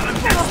hättet in eurem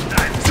Nest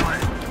bleiben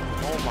sollen.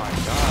 Oh my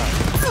god!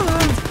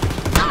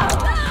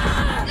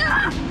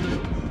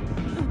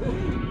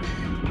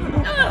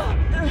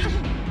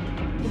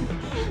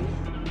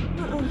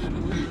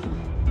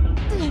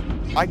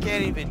 I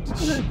can't even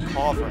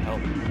call for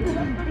help.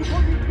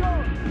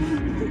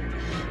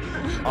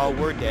 Oh,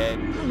 we're dead.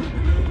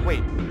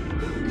 Wait.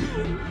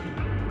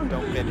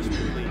 Don't finish me,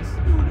 please.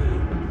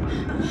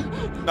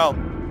 No.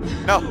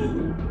 No.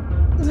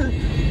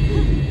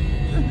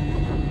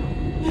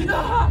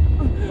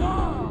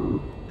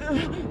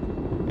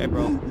 Hey,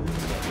 bro.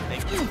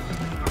 Thank you.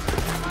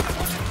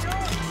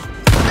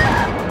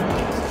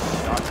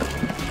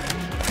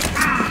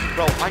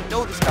 Bro, I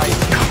know this guy is...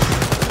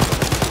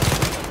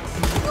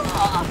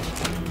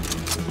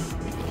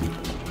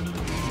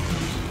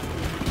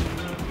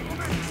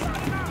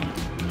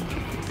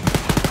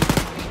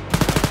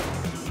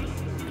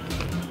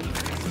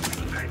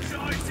 Setzt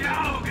euch die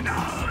Augen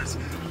aus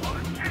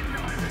und kennt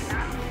eure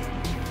Namen.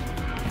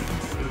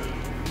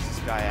 This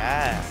guy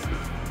ass.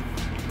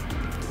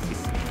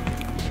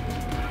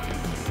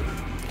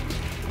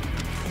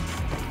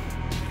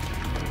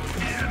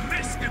 Ihr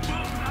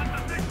Missgeburten habt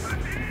das nicht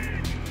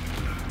verdient.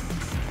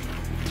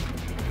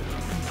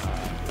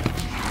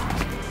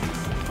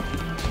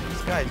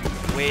 This guy's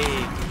way...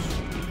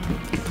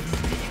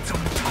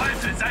 Zum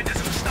Teufel seid ihr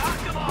so stark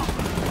geworden.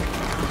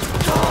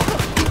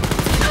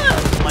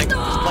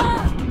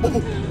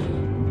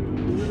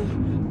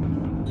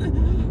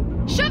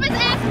 Shove his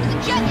ass into the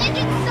jet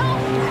engine so...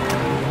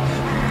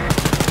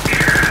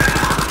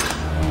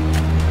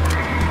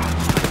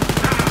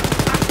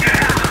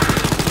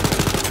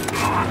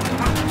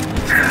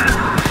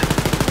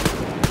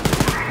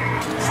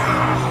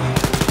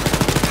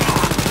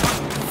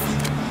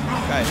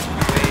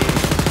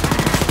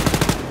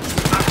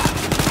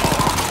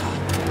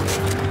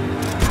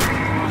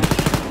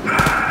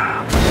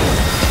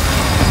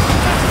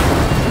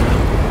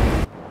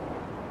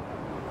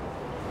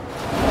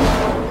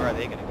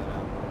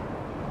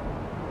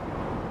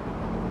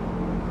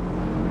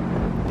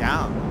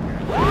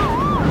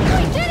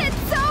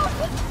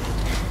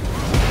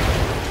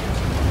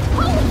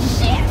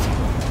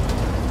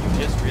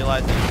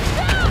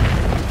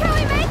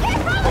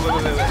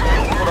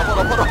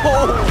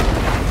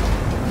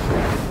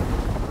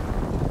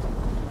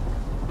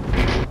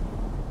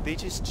 They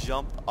just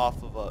jumped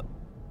off of a...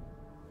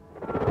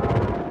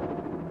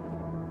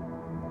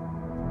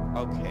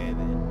 Okay,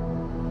 then.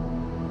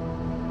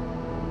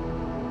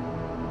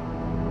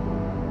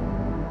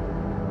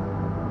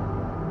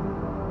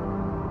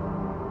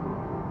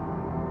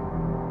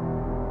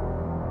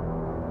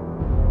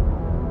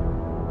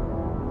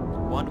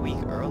 One week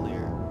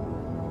earlier.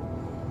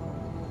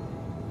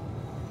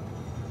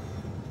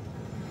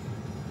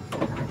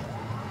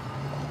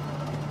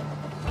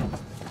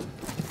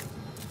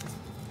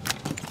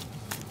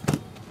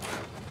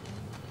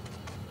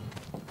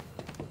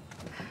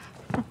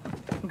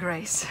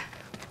 Grace.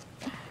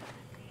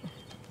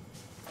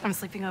 I'm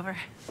sleeping over.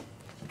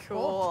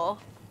 Cool.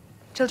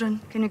 Children,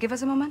 can you give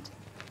us a moment?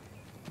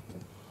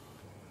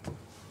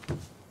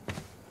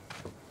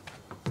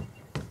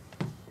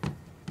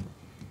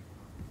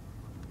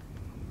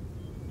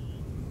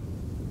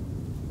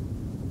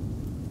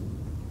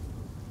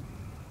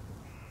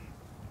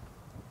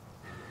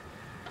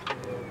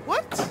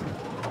 What?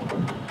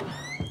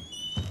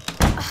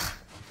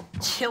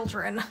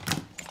 Children.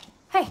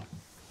 Hey,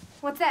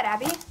 what's that,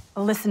 Abby?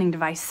 A listening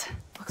device.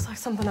 Looks like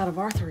something out of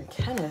Arthur and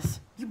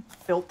Kenneth. You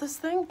built this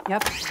thing?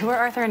 Yep. Who are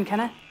Arthur and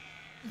Kenneth?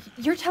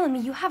 You're telling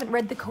me you haven't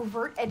read the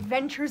covert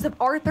adventures of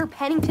Arthur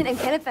Pennington and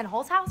Kenneth Van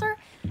Holzhauser?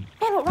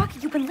 Man, what rock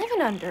have you been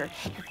living under?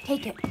 Here,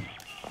 take it.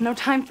 No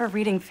time for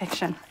reading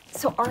fiction.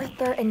 So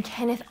Arthur and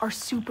Kenneth are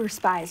super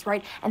spies,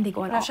 right? And they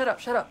go on Now all... shut up,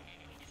 shut up.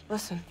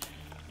 Listen.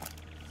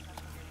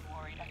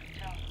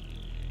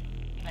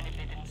 Even if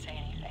they didn't say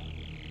anything.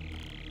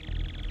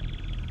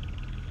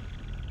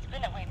 It's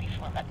been that way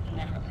before, but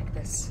never Like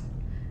this.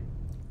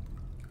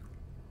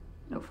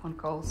 No phone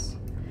calls.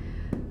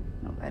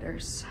 No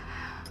letters.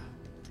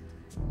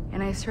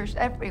 And I searched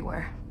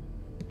everywhere.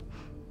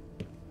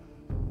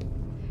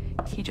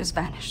 He just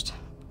vanished.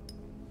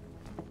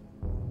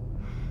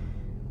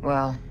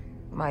 Well,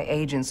 my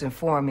agents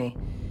informed me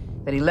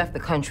that he left the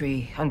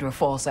country under a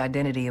false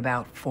identity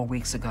about 4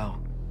 weeks ago.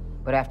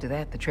 But after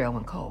that, the trail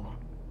went cold.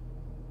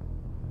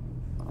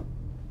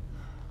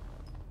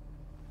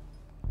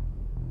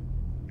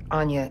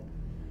 Anya,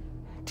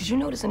 did you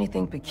notice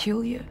anything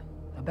peculiar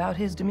about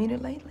his demeanor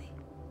lately?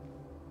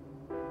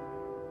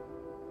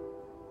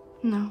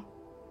 No.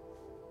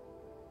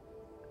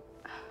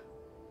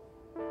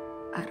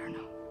 I don't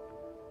know.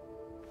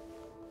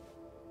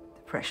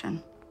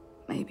 Depression,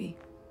 maybe.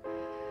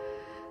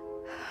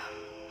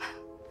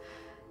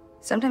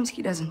 Sometimes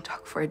he doesn't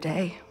talk for a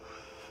day.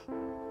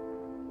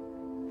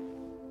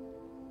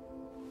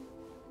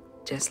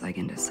 Just like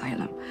in the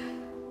asylum.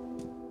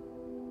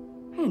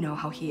 You know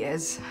how he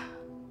is.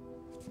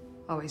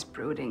 Always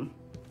brooding.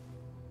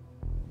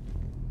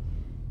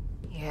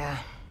 Yeah.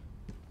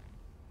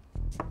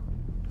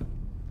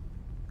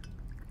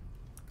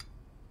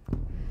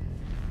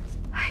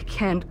 I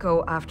can't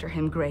go after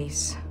him,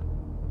 Grace.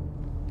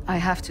 I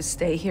have to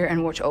stay here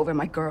and watch over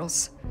my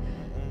girls.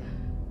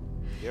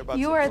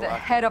 You are the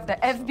head of the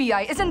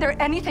FBI. Isn't there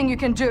anything you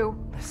can do?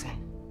 Listen,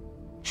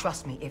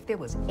 trust me, if there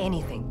was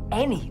anything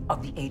any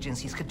of the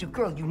agencies could do,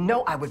 girl, you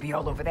know I would be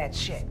all over that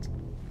shit.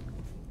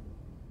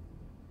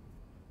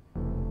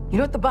 You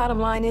know what the bottom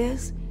line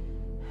is?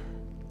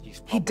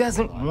 He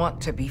doesn't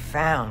want to be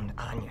found,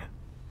 Anya.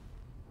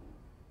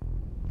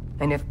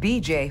 And if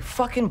BJ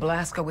fucking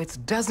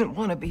Blazkowicz doesn't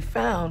want to be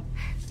found,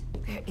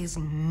 there is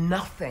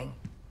nothing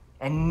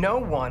and no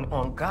one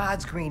on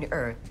God's green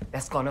earth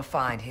that's gonna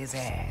find his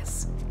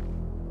ass.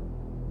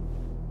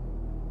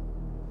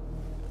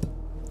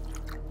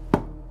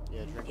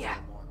 Yeah, drink Yeah.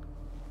 more.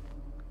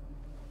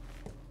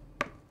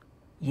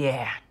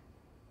 Yeah.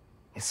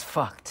 It's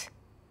fucked.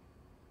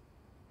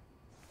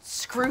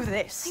 Screw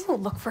this. They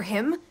won't look for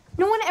him.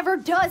 No one ever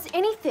does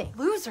anything.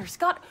 Losers.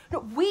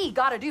 We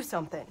gotta do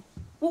something.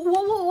 What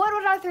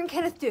would Arthur and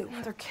Kenneth do?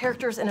 They're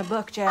characters in a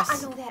book, Jess.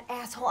 I know that,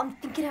 asshole. I'm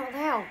thinking out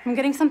loud. I'm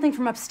getting something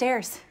from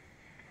upstairs.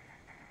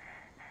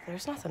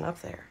 There's nothing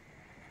up there.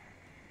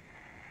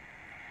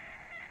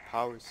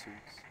 Power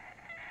suits.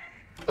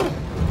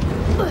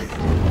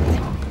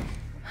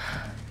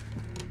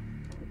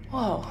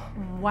 Whoa.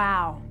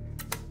 Wow.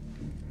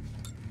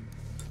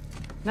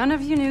 None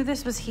of you knew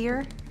this was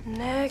here?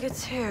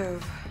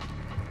 Negative.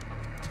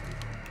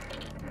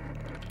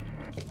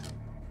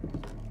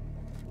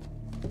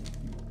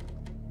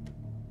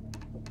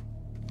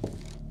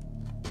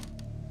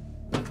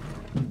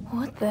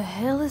 What the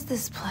hell is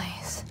this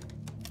place?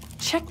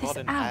 Check this Called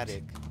an out.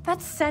 attic.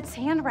 That's Seth's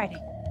handwriting.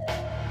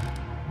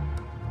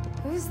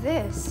 Who's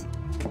this?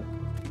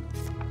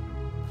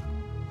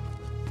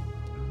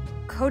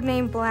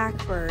 Codename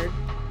Blackbird.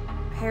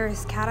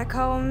 Paris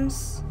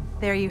Catacombs.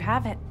 There you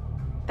have it.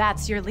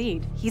 That's your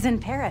lead. He's in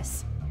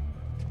Paris.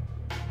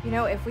 You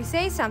know, if we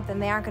say something,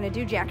 they aren't gonna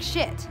do jack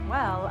shit.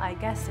 Well, I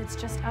guess it's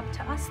just up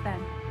to us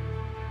then.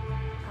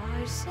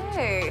 I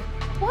say,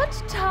 what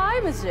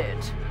time is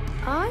it?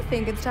 I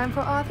think it's time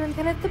for Arthur and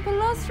Kenneth to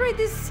balustrate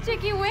this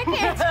sticky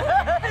wicket.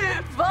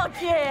 Fuck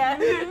yeah!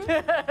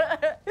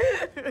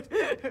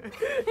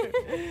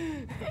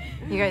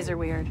 You guys are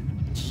weird.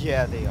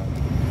 Yeah, they are.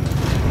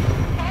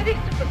 Abby,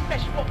 super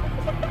special.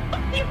 What the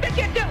fuck do you think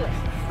you're doing?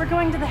 We're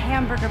going to the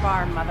hamburger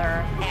bar,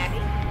 Mother. Abby,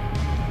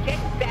 get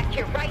back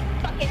here right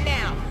fucking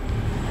now.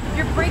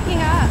 You're breaking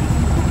up.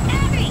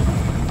 Abby!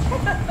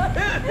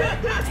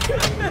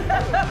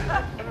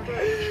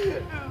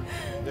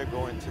 They're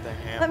going to the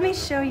hamburger. Let me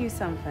show you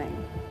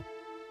something.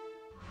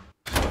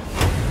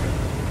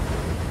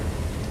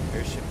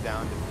 Airship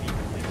down to feet.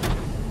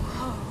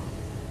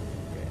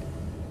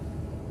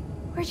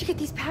 Where'd you get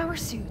these power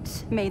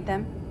suits? Made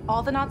them.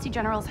 All the Nazi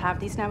generals have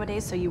these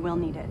nowadays, so you will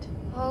need it.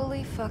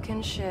 Holy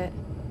fucking shit.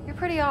 You're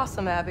pretty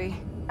awesome, Abby.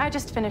 I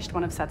just finished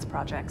one of Seth's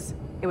projects.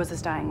 It was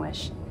his dying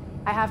wish.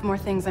 I have more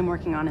things I'm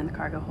working on in the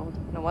cargo hold.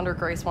 No wonder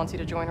Grace wants you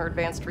to join her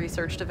advanced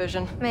research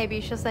division. Maybe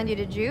she'll send you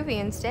to juvie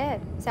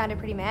instead. Sounded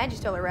pretty mad you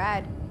stole a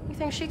ride. You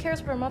think she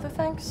cares what her mother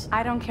thinks?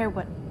 I don't care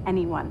what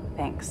anyone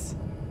thinks.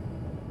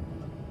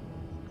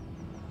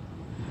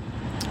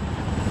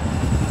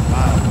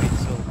 Wow, wait,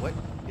 so what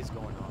is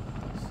going on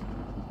with this?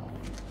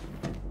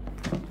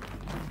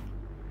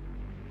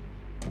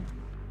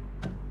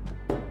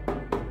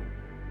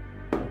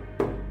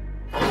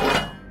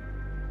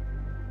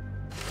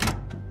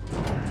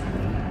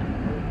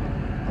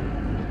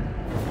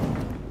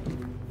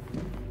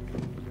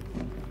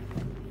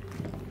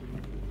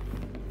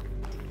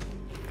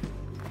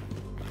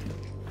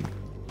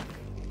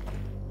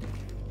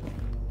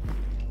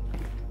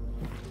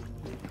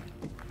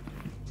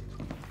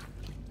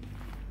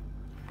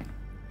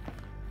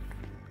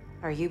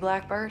 Are you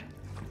Blackbird?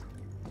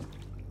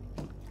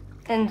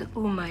 And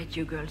who might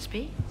you girls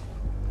be?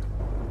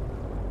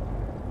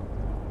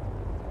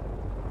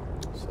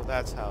 So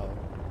that's how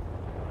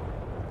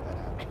that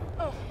happened.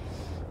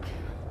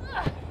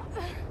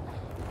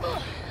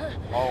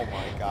 Oh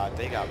my god,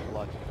 they got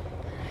lucky.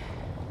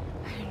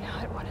 I do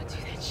not want to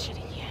do that shit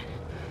again.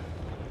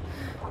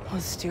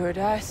 Let's do or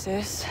die,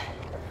 sis.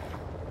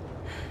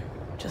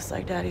 Just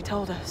like Daddy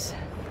told us.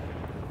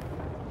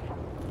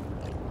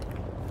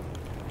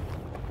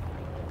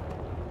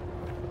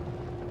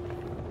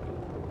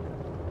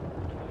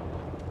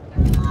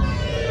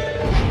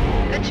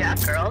 Good job,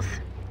 girls.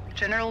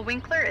 General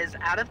Winkler is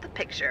out of the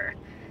picture.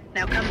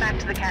 Now come back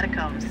to the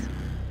catacombs.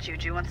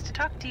 Juju wants to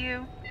talk to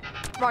you.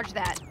 Roger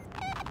that.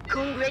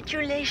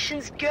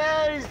 Congratulations,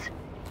 girls!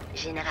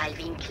 General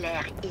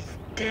Winkler is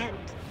dead.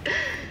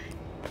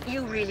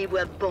 You really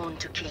were born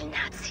to kill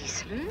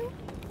Nazis, hmm?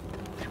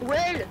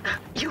 Well,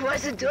 you are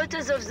the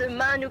daughters of the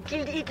man who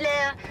killed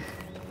Hitler,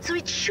 so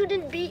it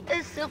shouldn't be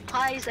a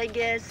surprise, I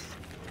guess.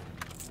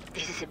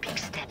 This is a big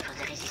step for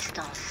the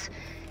Resistance.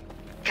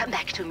 Come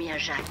back to me,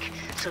 Jacques,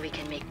 so we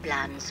can make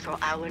plans for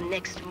our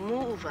next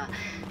move.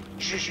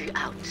 Juju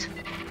out.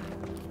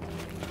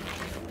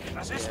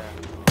 Was ist?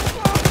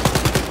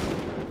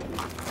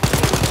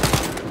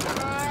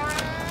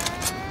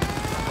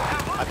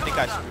 I think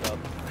I screwed up.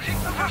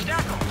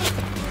 Verstärkung!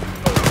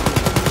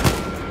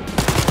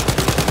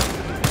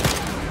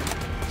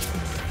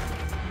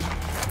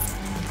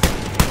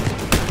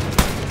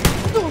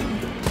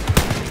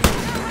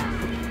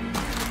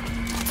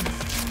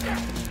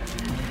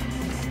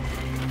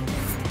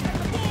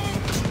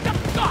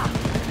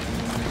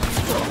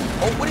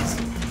 Oh, what is... a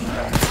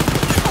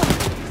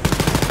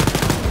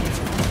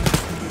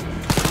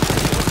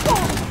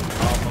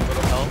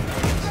little help.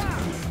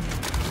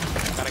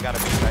 Kinda gotta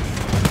be right.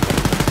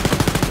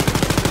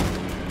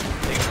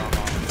 Take it off.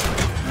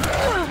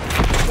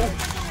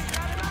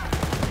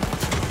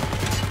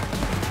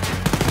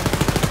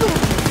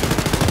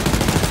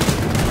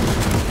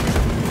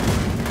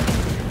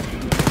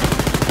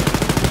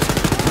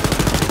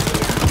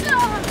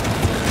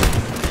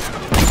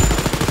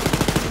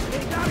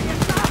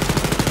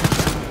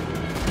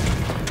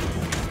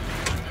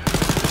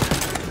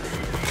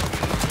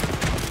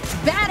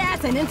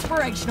 Badass and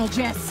inspirational,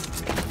 Jess.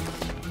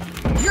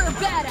 You're a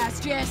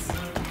badass, Jess.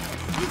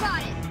 You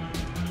got it.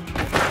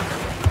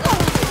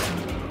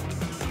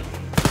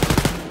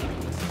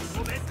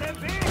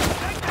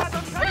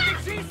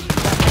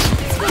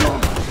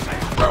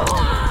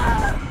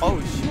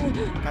 Oh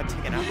shit, got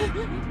taken out.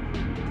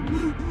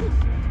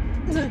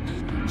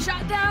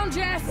 Shot down,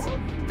 Jess.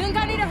 Think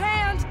I need a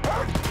hand.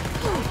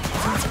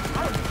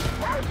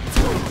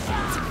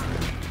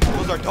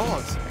 Those are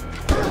dogs.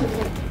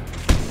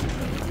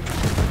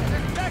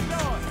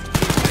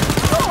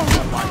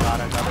 Oh my god,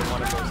 another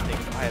one of those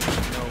things. I have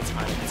no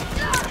time.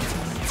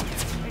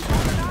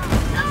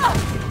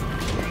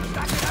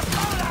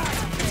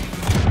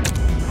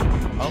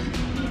 Oh.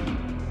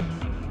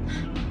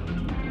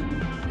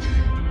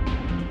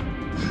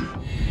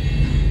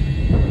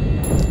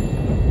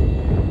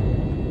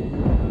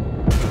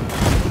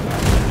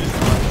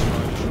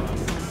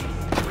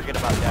 Forget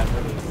about that,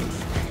 really.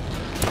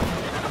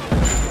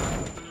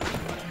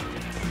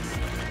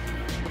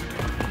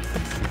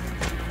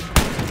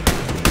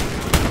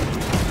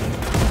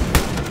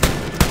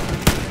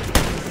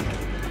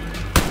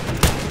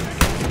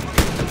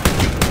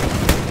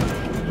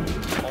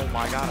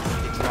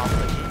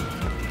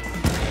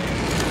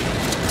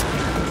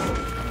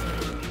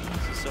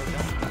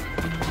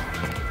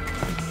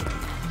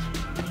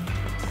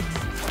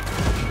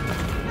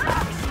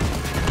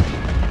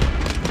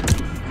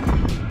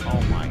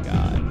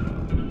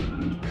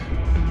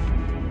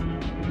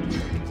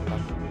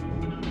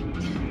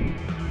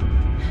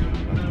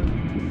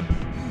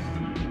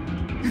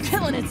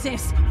 Killing it,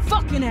 sis.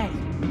 Fucking A.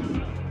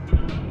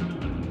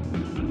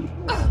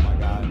 Oh my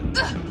god.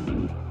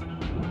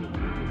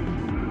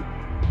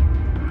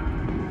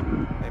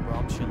 Hey bro,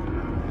 I'm chilling.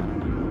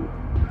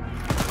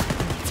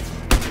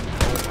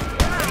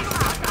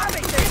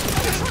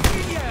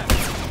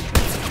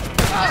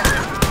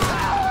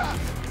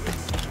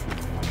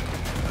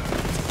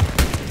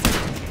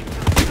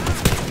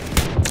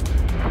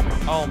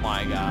 Oh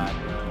my god,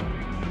 bro.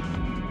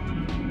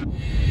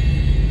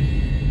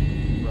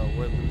 Bro,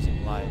 we're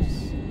losing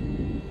lives.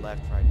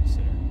 Left, right, and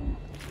center.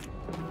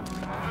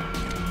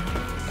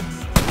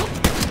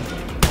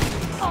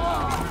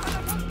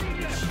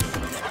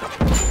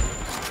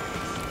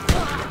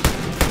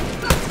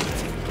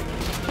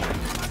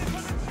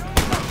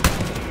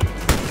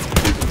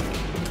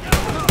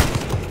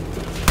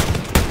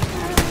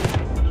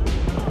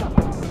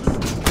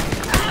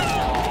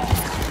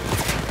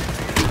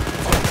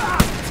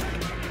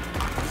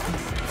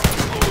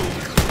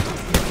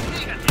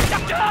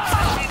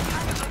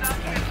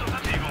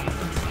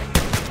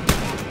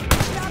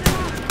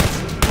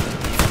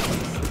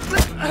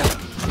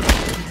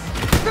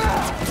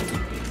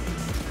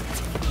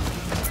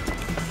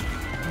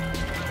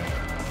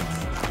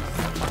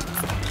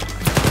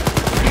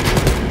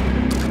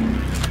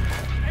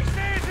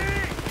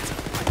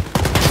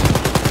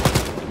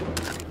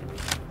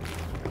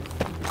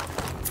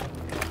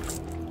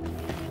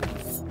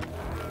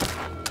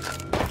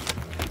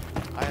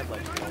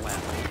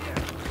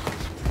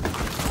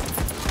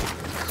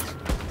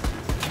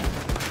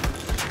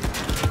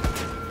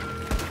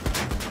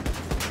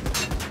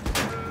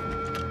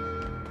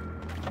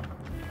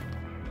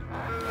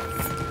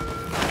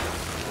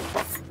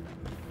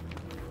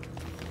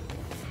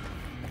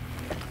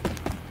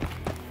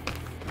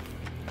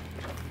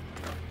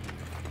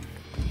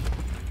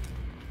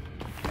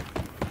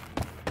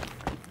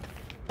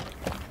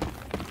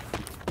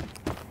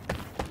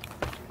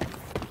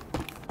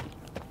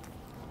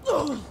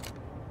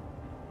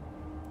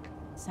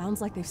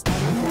 Sounds like they've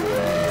started.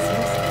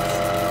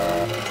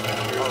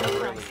 Oh,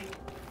 really?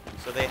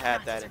 So they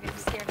had that in the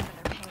scared out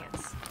of their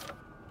pants.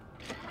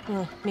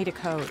 Well, need a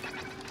code.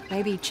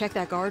 Maybe check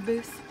that guard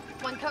booth?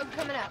 One code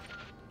coming up.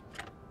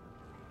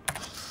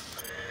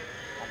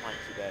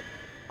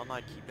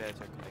 Online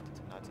keypads are connected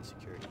to Nazi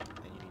security,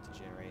 and you need to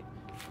generate.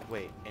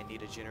 Wait, and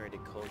need a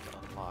generated code to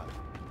unlock.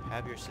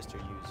 Have your sister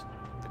use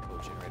the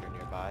code generator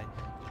nearby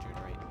to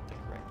generate the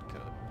correct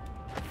code.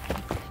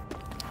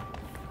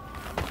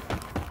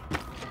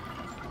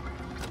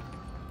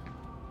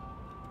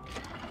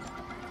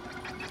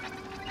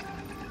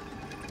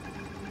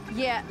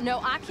 Yeah,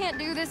 no, I can't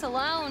do this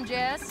alone,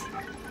 Jess.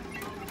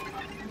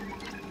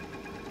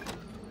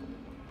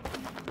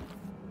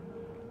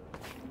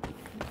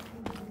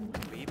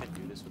 Can we even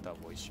do this without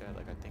voice chat?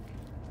 Like, I think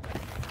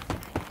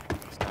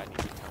this guy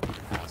needs to tell me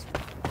the password.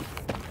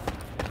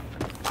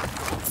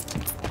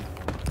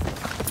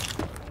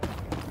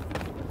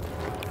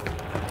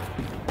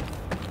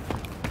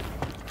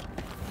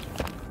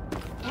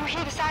 You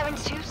hear the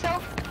sirens too,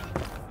 Soph?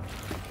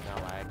 No,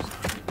 I actually.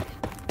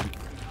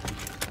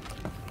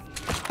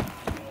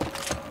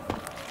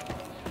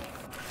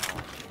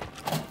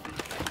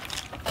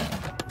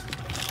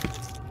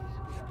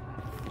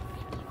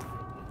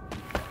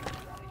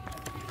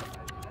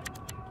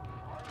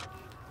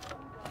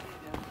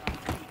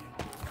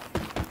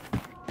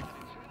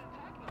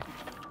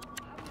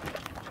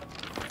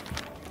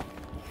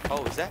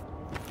 Oh, is that?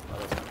 Oh,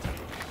 that's not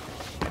technical.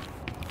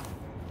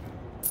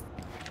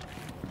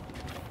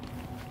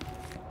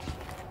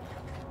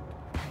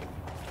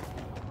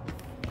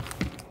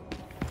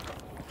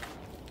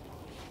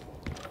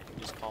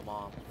 Just call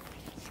mom.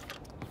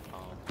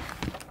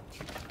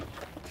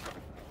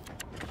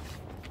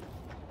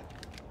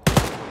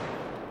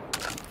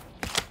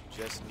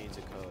 Just needs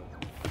a code.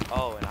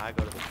 Oh, and I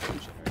go to the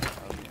code generator.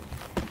 Okay.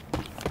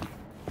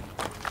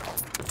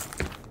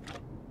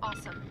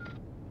 Awesome.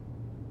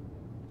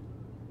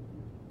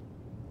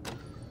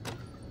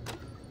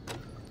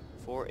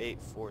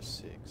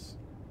 4846.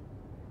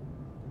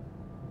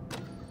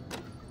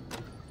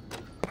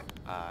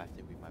 I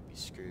think we might be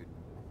screwed.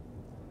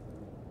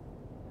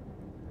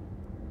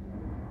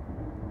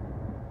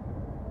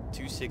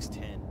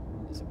 "2610"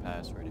 is the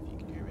password if you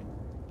can hear me.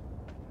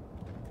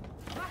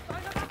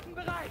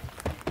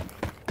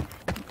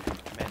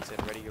 Man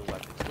said, ready your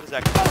weapons. What is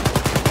that?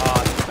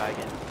 Oh, this guy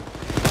again.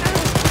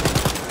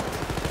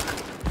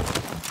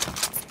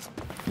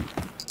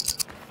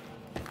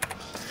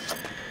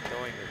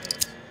 Throwing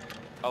grenades.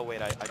 Oh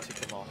wait, I took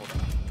them all. Hold on.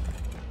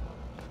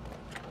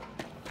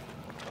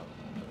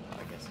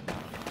 I guess.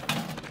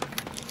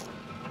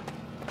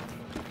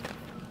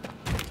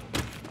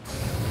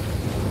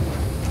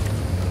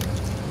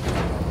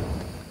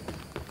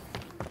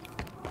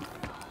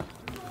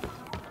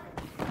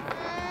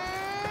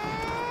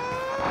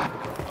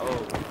 Oh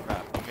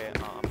crap. Okay,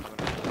 I'm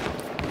coming.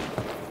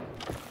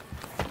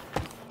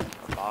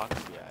 A box?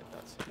 Yeah, it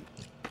does.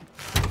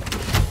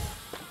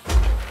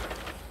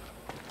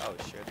 Oh,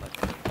 shared like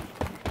that.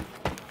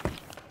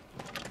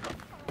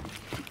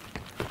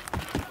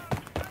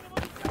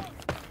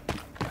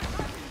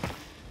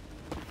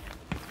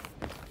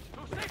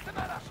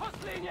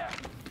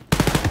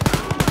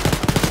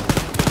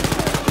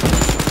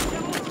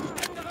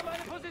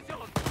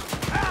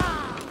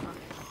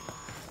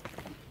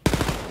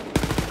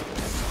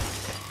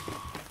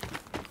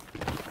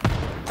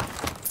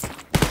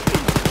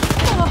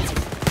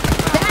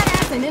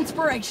 Badass and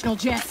inspirational,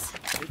 Jess.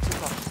 They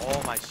took off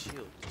all my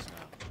shield just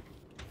now.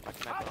 Why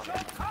can I put on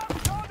that?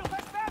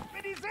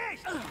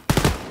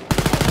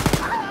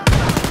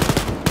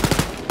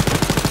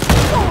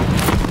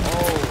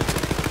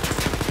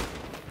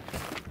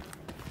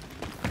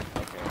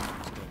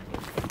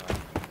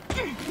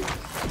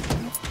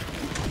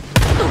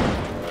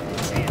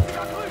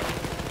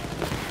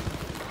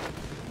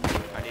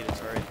 I need a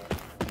turret.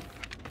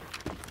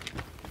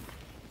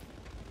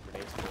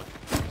 Grenades full.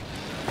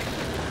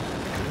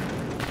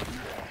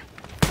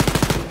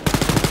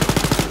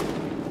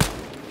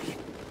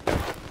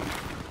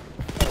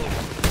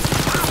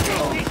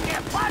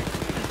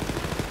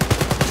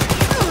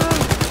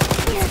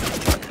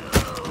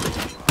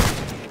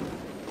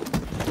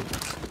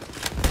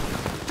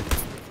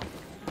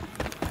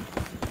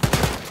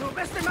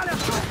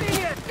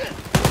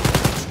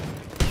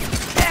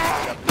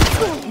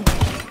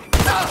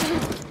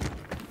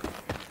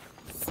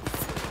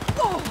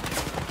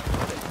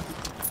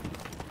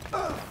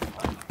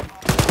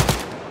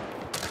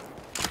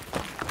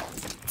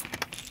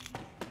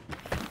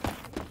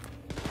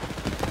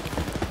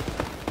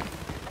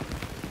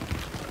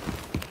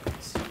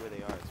 See where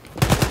they are.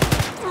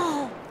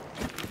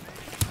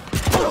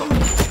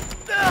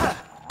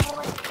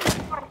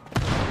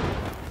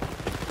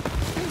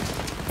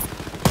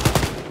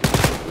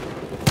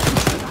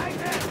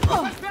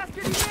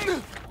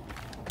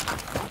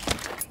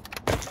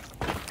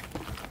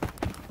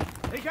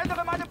 Ich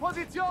ändere meine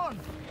Position!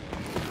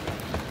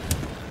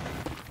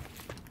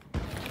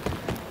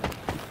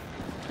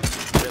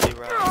 Really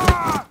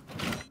round.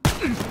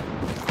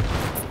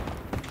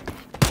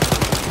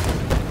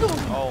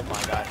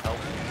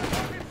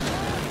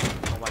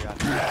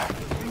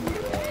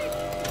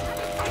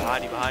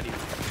 behind you.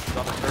 He's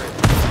on the turret.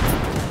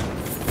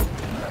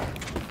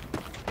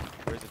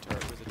 Where's the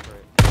turret? Where's the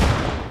turret?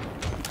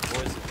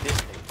 Or is it this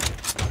thing?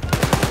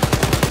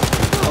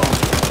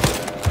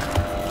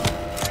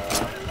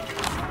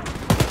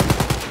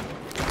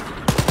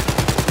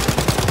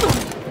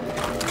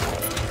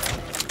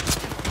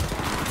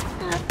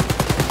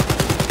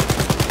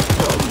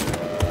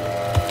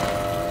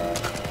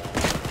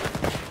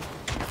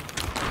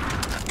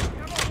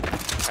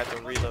 I have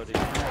to reload it.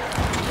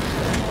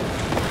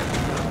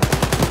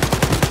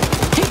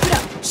 Keep it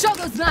up! Show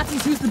those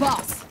Nazis who's the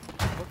boss!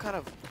 What kind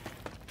of...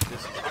 This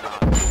is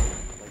not...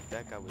 Like,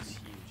 that guy was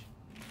huge.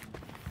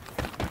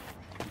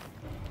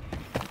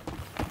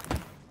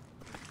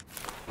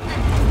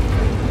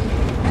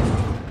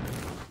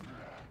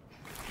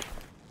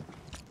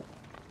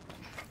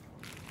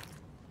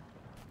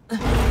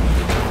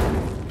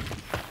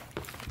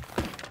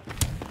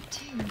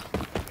 Dude,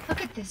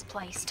 look at this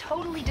place.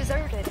 Totally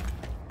deserted.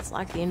 It's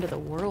like the end of the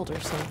world or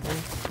something.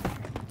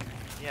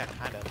 Yeah,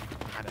 kind of.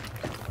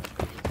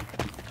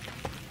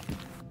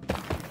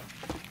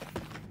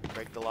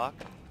 Break the lock?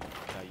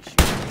 No, you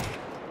shoot.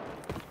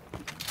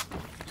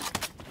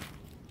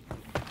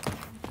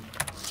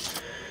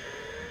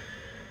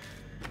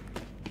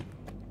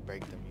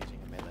 Break them using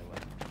a melee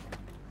weapon.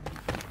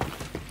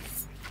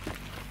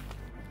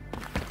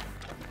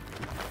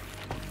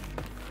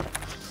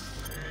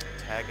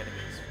 Tag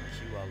enemies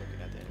Q while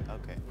looking at the enemy.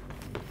 Okay.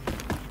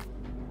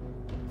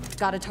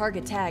 Got a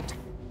target tagged.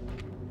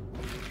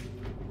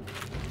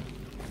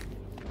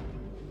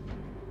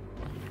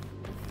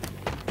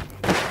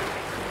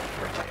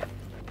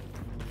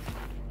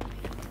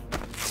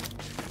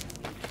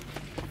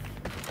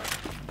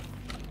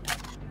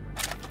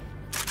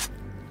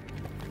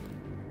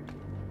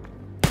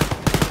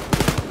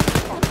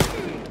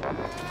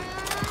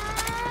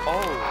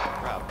 Oh,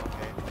 crap,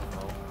 okay.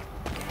 Oh.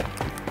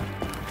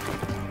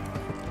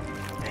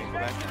 Hey, go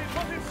back.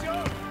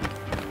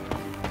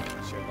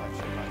 Share life.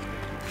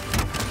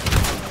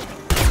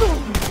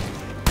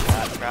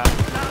 Ah, crap.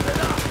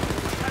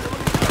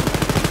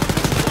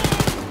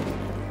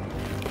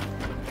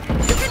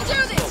 You can do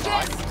this,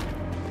 kids!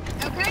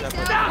 Okay,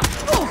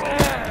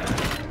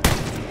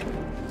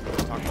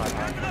 Talk about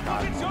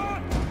that.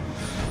 God.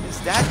 Is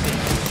that thing?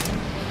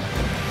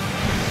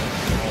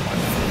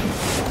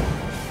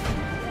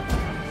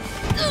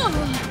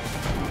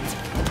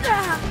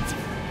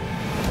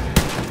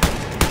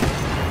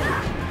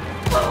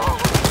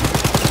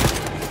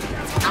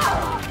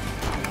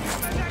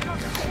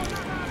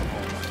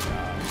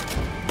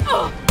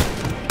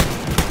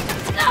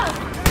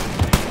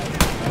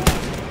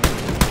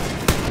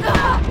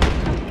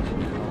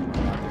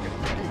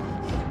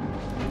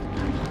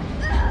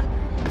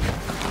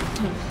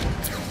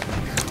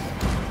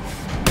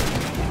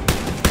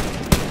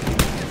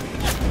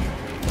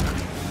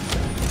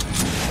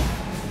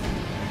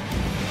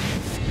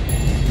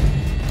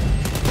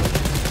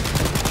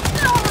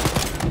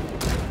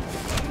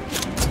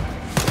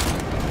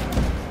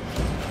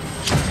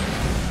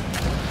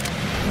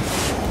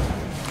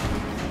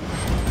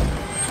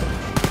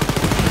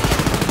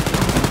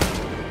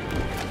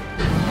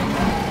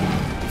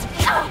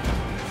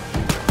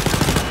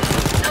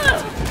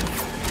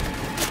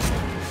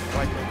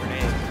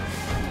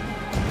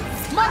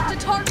 Mark the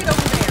target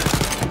over there!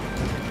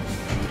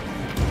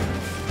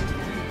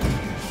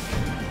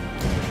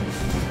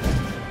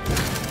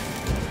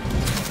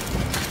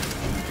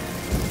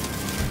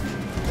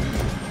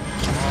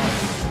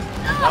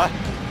 What?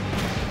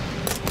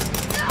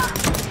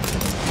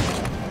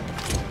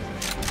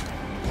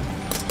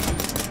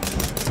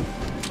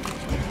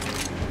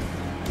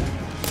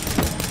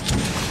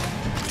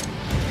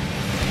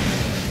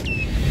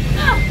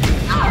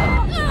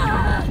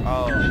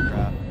 Oh,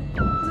 crap.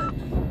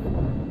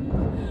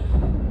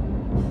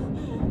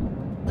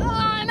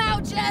 I'm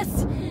out,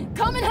 Jess!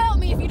 Come and help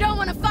me if you don't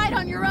want to fight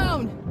on your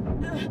own!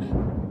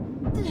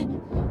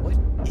 What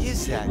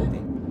is that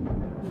thing?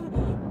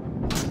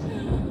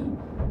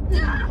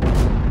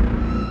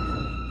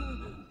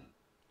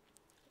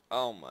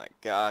 Oh my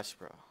gosh,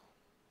 bro.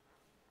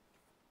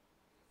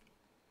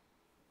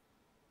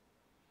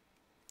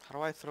 How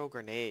do I throw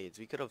grenades?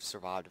 We could have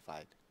survived if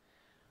I'd...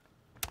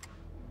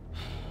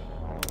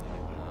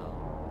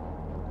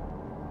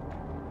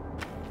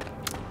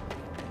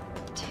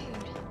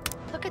 Dude,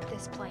 look at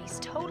this place.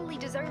 Totally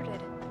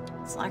deserted.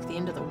 It's like the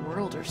end of the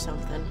world or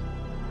something.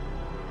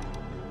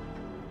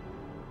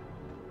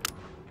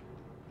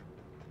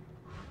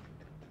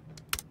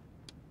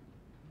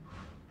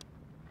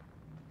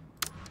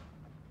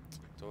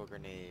 Throw a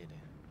grenade.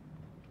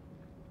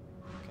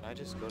 Can I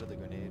just go to the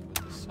grenade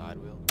with the side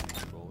wheel?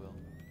 Control wheel?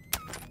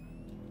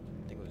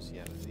 I think it was,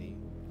 yeah, V.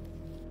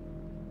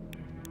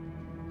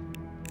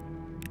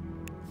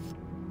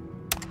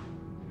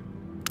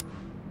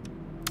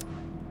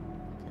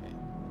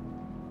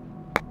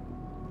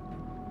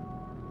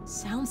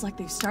 Sounds like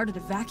they've started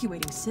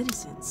evacuating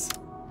citizens.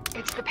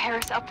 It's the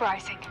Paris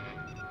uprising.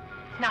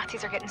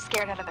 Nazis are getting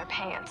scared out of their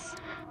pants.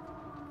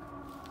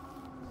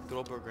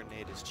 Throw a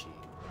grenade is cheap.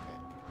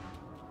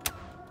 Okay.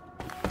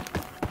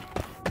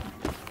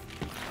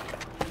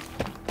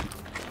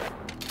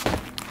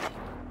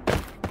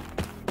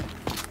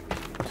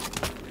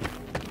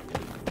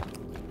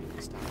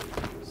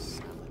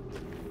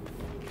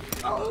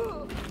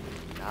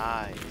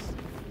 Nice.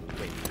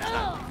 Wait, he's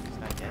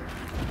not dead.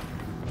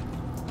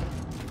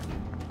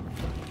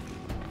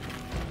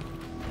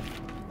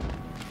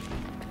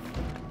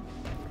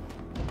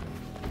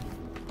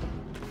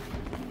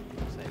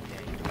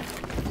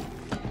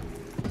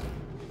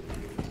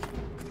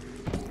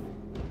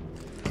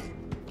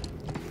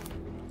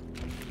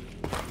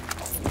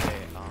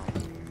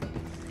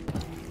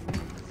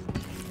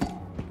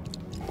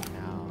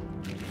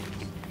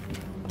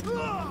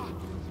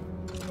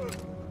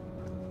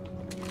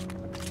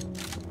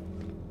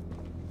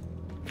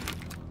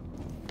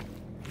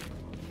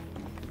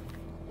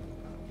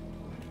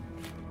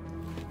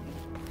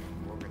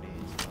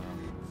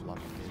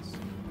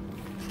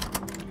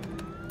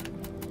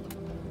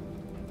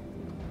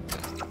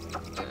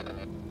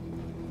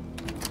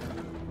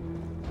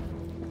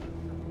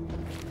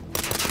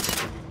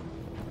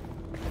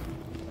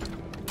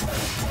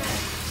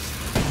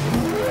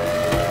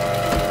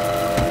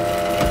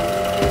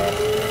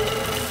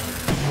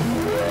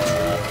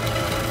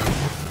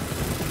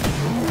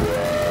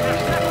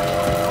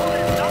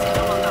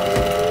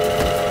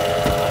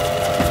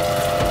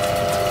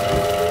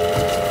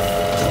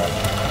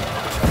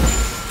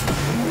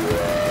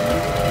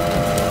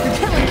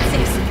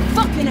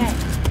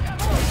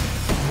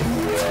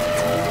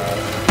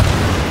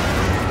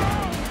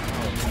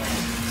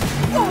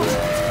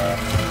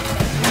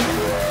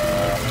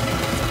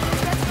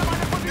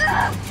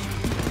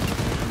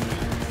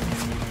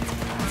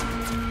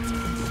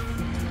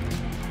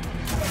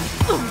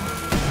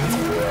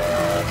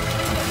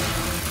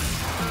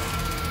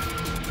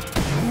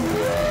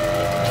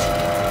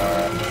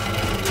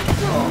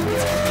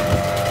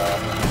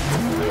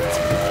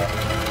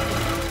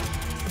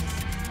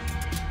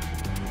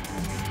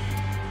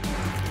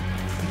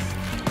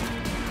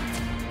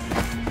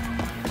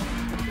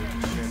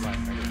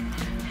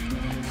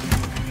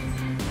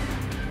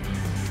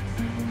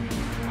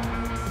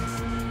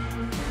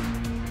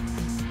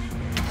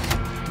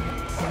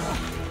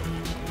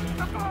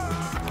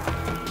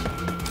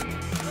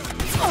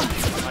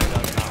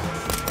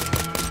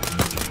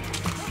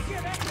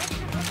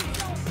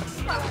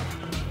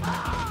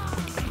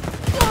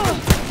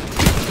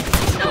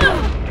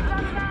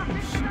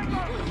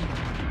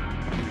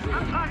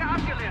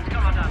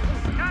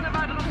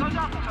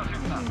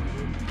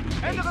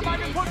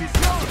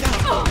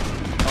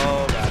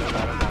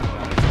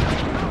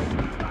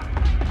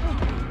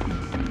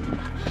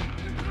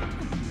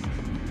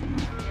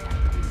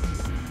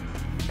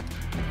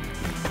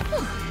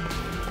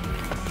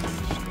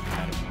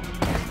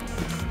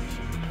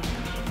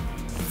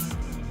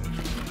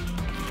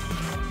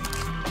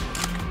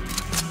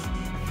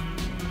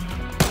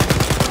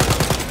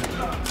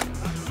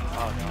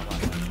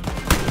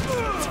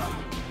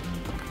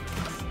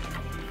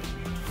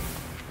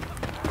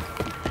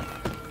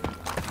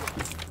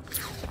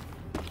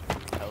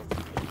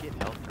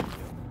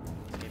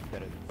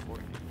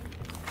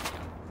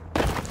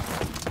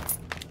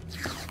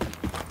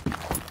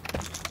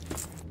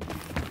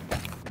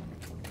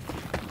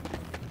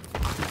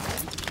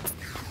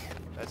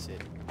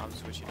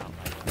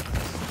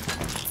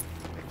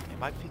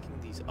 Am I picking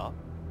these up?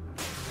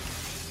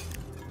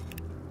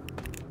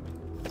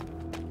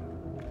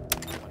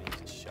 I want to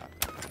use a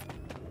shotgun.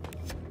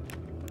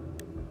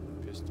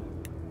 Pistol.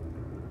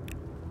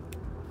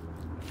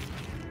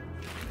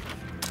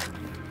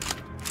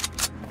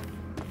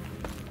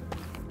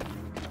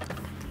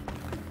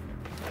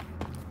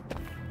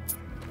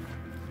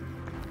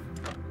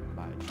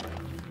 Buy a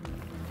train.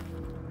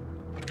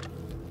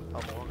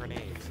 Oh, more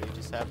grenades. They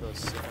just have those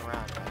sitting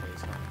around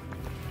nowadays, huh?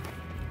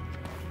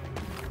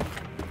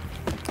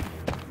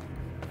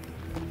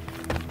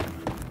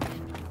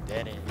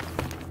 Dead end.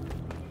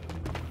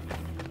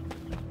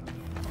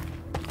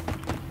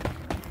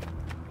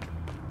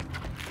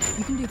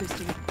 You can do this,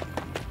 dude.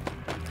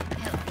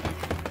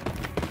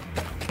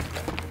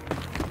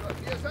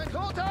 Hier ist ein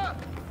Toter!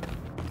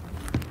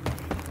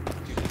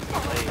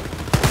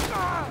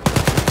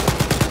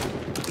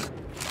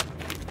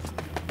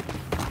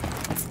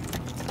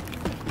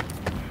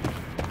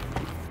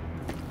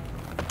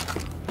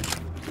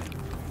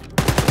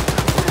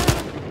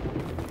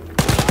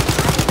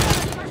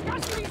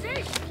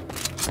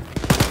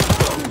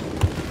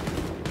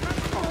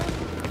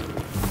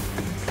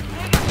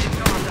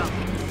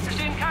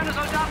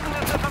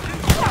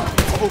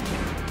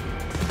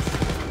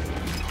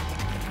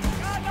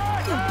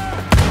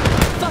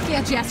 Fuck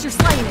yeah, Jess, you're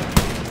slaying it!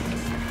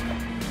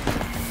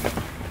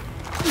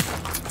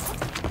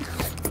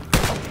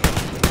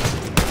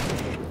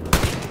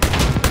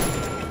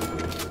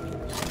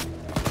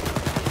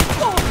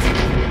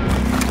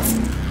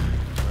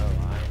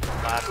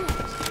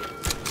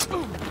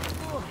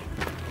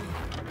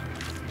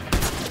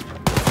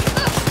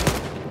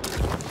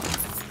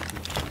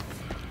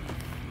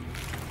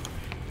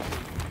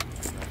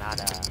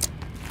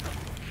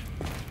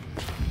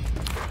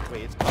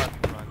 Wait, it's called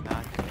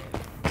Granada.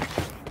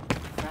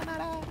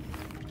 Granada.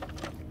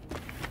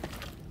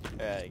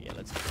 Yeah,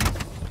 let's do this.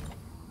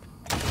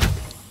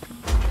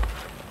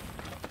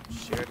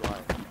 Shared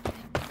life.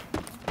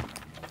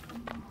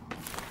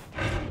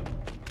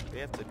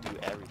 have to do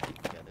everything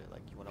together.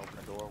 Like, you want to open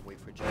the door, wait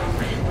for Jess.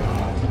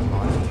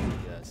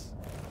 Yes.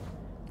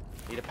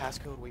 Need a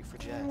passcode, wait for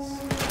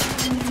Jess.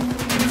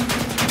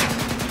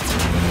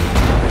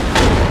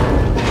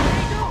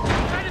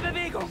 Keine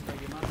Bewegung!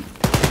 Keep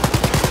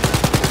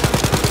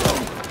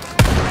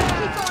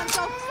going,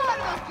 go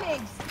slaughter those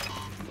pigs!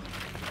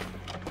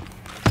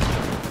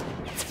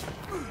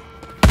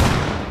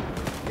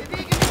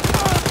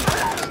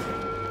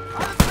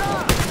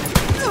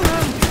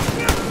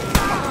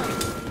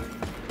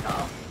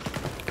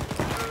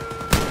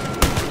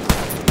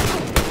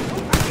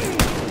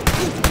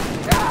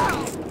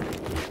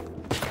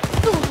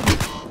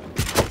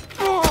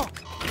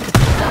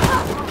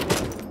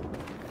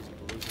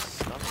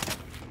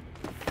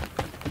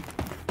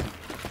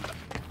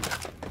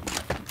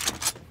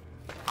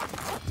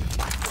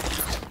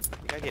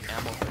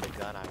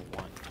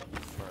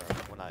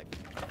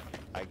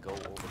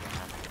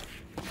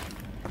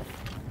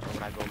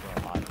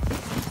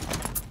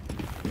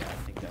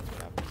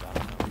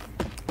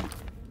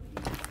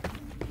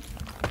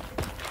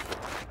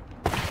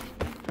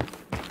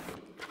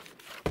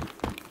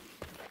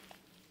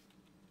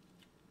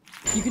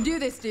 You can do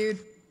this, dude.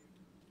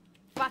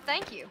 Why,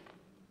 thank you.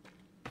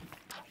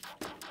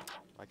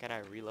 Why can't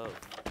I reload?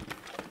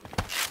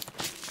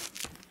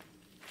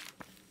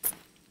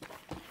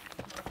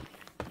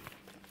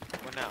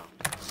 What now?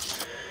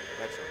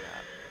 Retro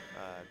map.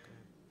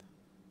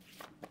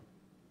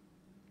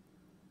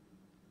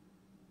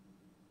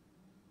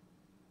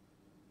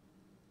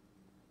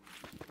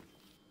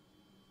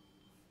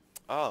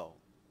 Oh.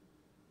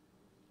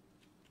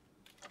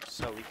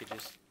 So we could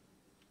just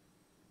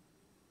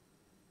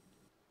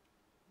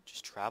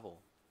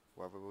travel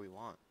wherever we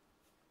want.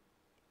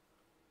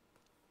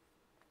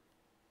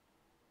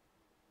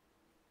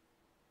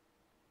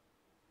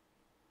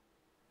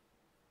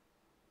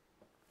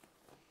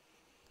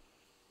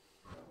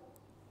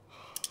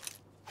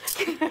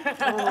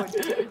 Oh,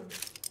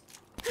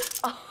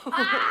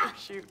 oh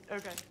shoot.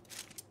 Okay.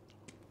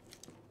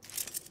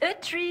 A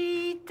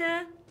treat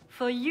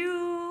for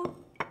you.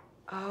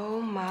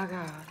 Oh my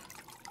god.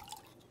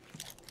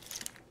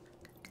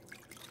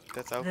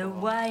 That's The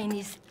alcohol. wine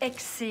is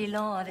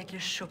excellent avec le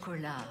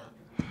chocolat.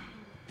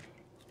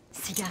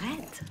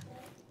 Cigarette?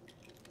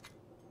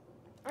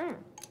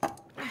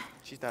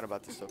 She's not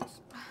about to smoke.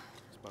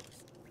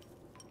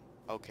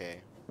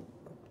 Okay.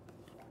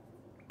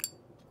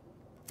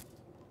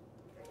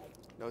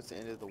 No, it's the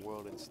end of the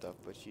world and stuff,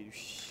 but you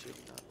should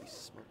not be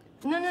smoking.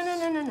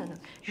 No.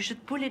 You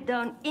should pull it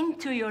down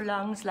into your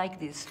lungs like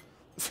this.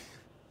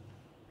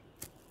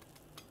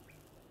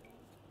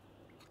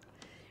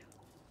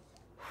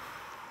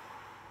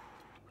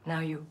 Now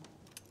you.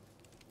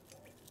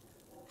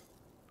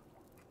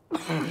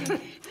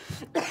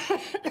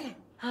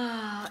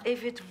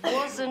 If it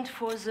wasn't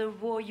for the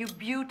war, you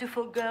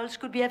beautiful girls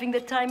could be having the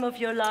time of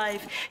your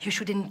life. You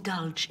should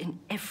indulge in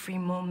every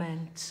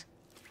moment.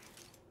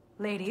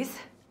 Ladies,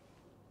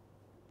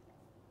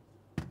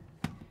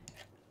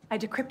 I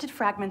decrypted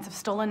fragments of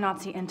stolen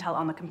Nazi intel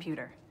on the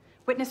computer.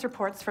 Witness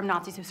reports from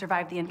Nazis who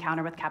survived the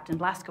encounter with Captain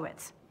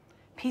Blazkowicz.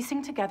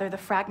 Piecing together the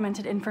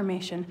fragmented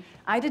information,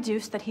 I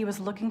deduced that he was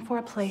looking for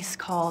a place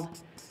called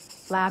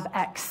Lab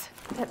X.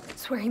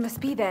 That's where he must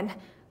be then.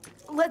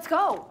 Let's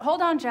go.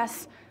 Hold on,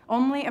 Jess.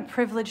 Only a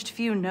privileged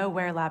few know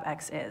where Lab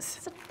X is.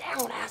 Sit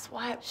down,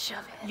 asswipe.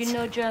 Shove it. You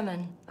know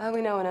German?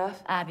 We know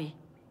enough. Abby.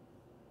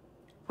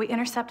 We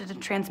intercepted a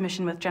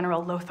transmission with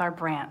General Lothar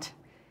Brandt.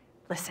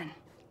 Listen.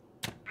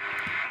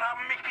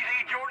 Haben mich diese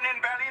Idioten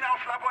in Berlin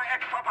aus Labor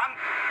X verbannt?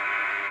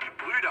 Die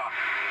Brüder.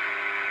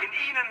 In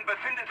ihnen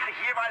befindet sich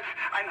jeweils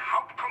ein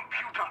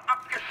Hauptcomputer,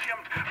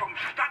 abgeschirmt vom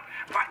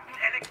stadtweiten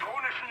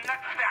elektronischen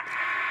Netzwerk.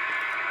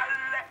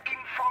 Alle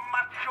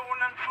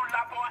Informationen zu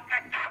Labor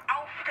X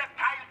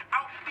aufgeteilt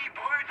auf die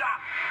Brüder.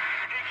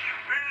 Ich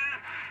will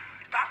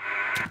das.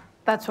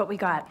 That's what we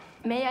got.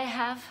 May I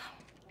have?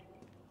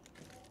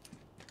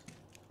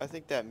 I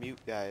think that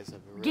mute guy is a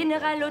real General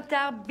bad guy.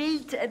 Lothar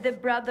built the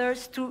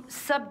brothers to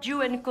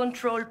subdue and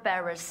control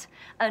Paris.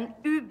 An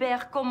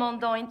Uber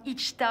commandant in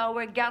each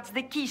tower guards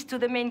the keys to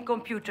the main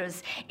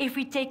computers. If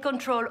we take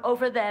control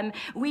over them,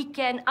 we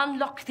can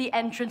unlock the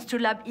entrance to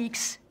Lab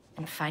X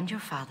and find your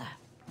father.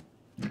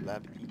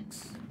 Lab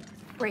X.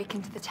 Break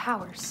into the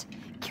towers,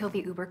 kill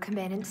the Uber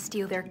commandant,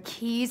 steal their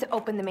keys,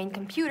 open the main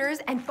computers,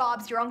 and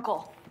Bob's your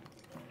uncle.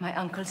 My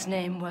uncle's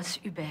name was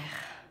Hubert,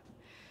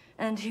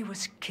 and he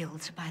was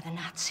killed by the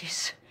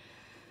Nazis.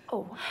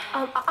 Oh,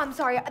 I'm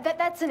sorry.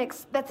 That's an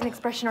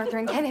expression Arthur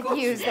and Kenneth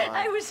use.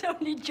 I was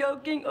only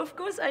joking. Of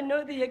course, I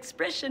know the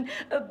expression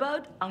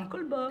about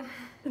Uncle Bob.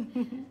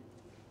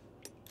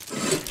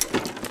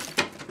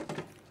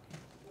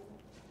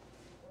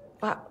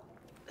 Wow.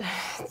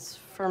 It's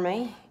for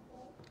me.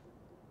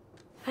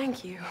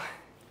 Thank you.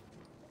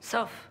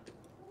 Soph,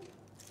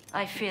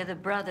 I fear the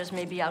brothers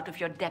may be out of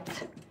your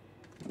depth.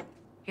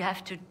 You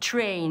have to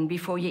train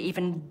before you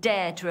even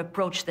dare to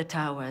approach the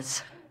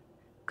towers.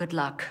 Good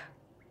luck.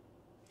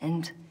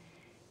 And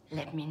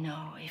let me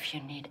know if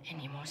you need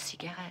any more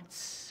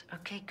cigarettes.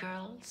 Okay,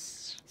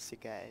 girls?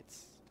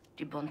 Cigarettes.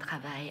 Du bon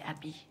travail,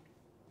 Abby.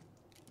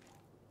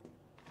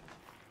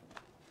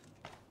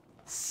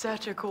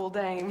 Such a cool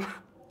dame.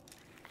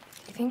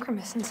 You think we're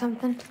missing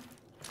something?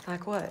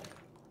 Like what?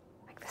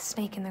 Like the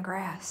snake in the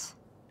grass.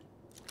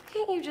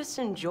 Can't you just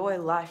enjoy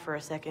life for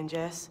a second,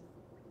 Jess?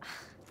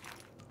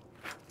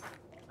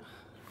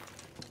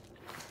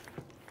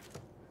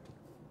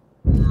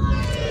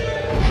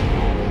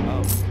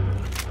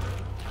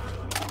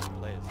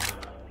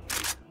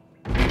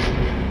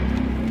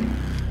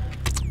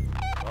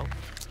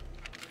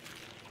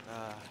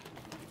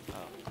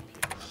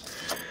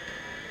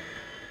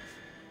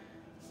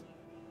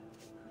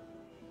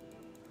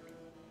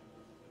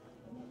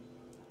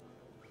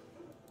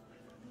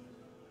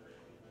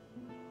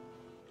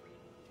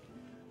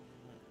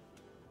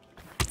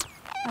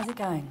 How's it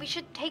going? We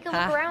should take a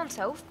look around,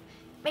 Soph.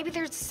 Maybe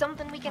there's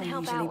something we can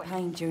help out with. I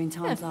usually paint during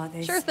times like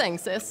this. Sure thing,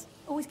 sis.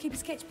 Always keep a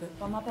sketchbook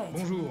by my bed.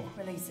 Bonjour.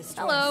 Release the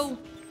stress. Hello.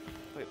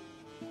 Wait,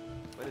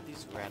 what are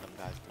these random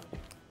guys doing?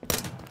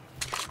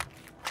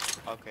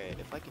 Okay,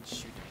 if I can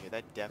shoot him here,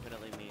 that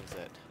definitely means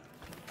that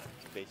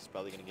his base is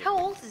probably gonna get. How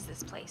old is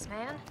this place,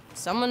 man?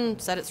 Someone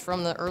said it's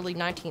from the early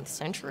 19th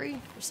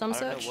century or some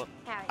such.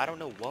 I don't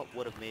know what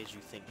would have made you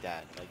think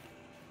that. Like,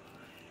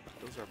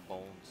 those are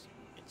bones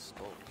and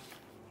skulls.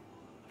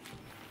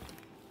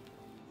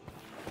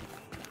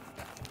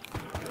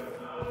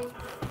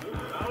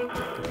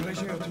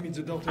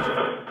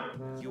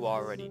 You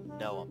already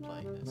know I'm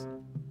playing this.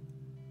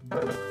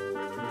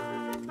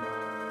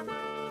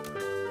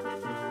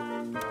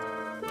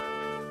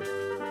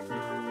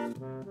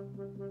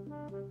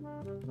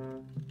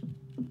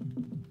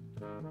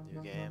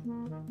 New game.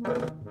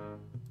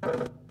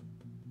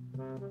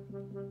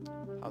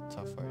 How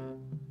tough are you?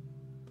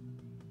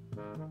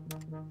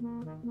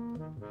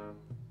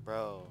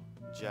 Bro,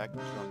 Jack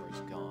the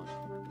drummer's gone.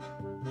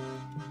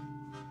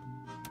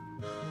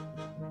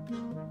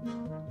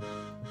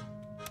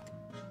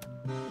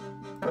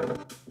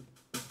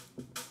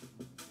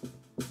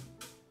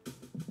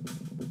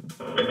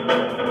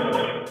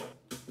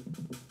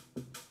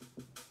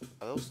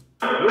 Are those?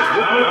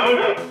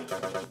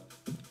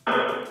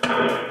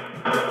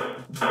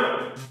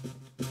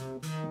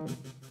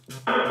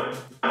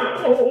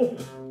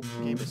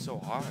 Game is so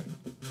hard.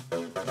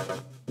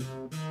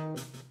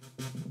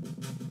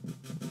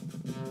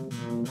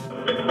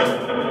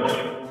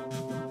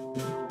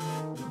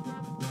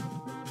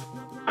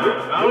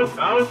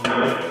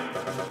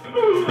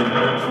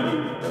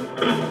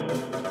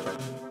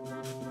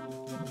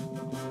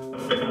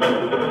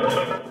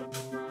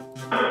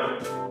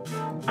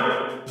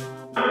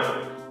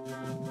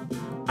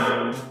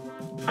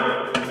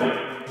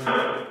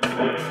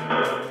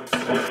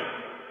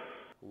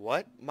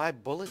 What? My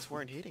bullets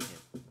weren't hitting him.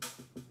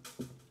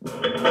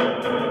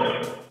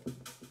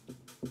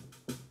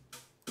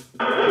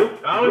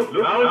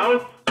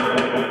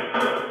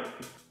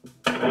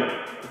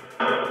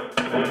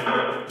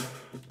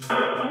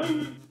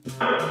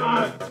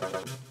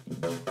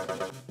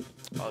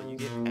 Oh, you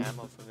get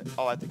ammo from it.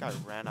 Oh, I think I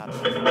ran out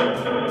of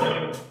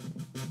ammo.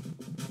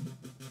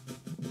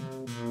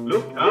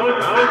 Look out!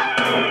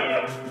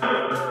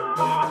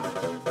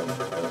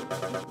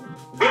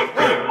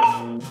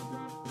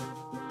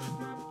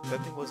 That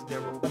thing wasn't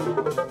there before.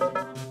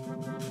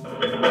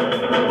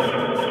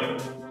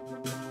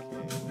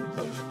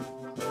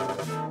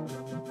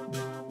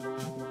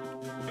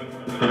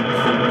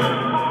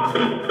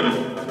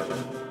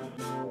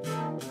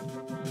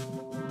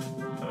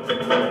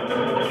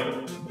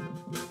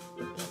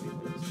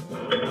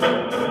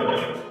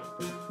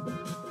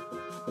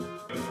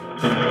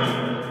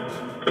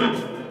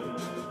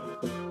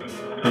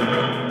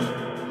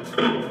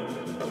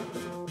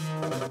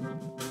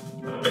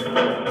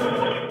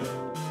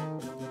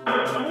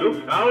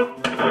 Look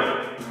out!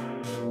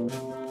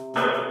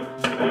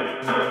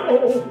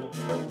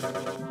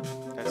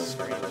 That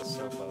scream is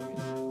so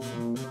bogus.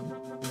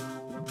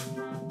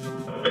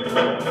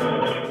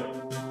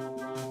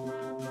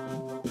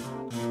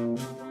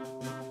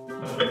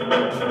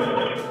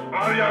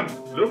 Aryan,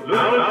 look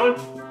out!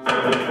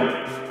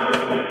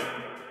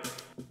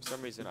 For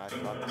some reason, I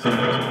thought this was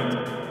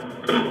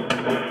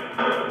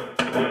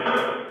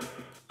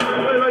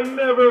well, I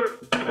never.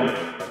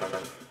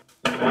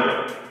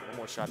 One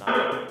more shot now.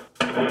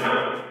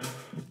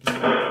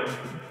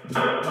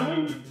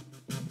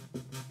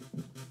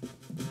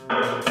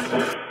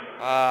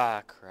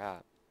 Ah,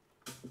 crap.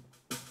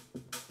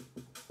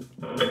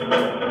 I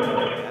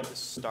have to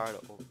start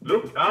over.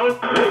 Look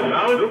out! Look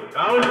out! Look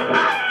out!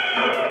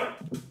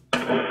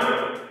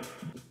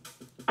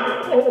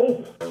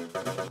 Oh!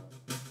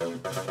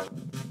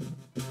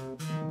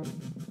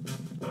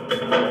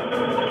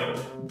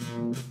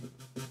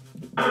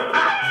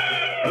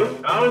 Look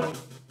out!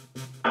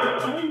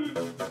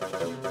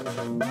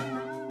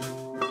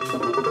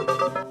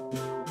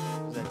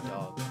 Who's that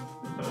dog?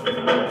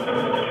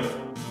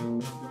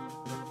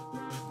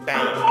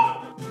 Bang!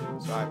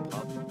 Sorry,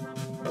 pup.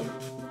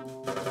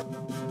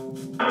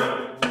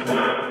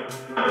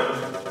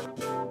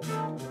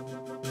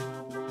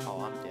 Oh,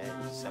 I'm dead.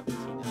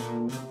 17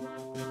 now.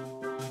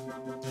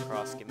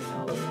 Cross, give me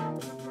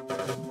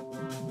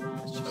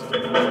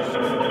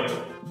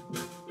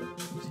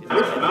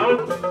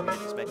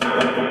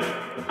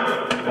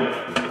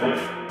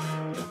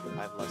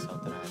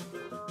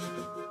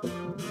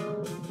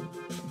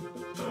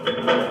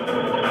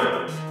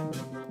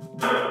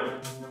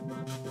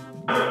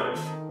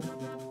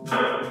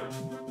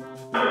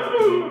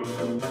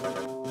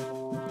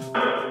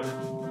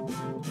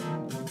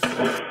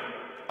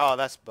Oh,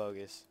 that's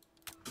bogus.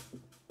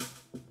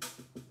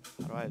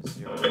 How do I have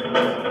 0?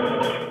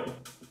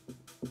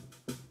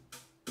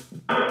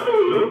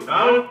 Look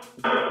out!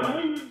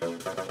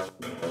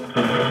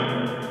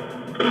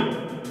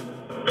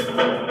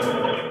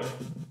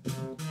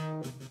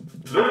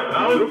 Look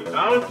out! Look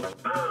out!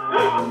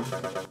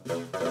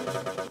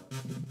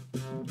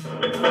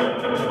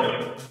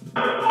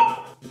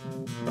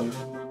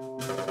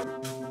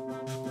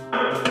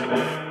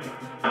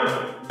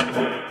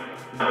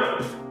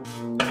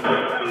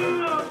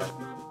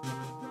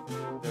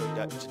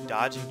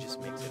 Dodging just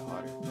makes it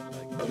harder.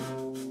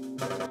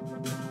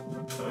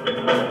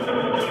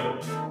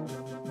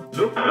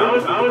 Look out!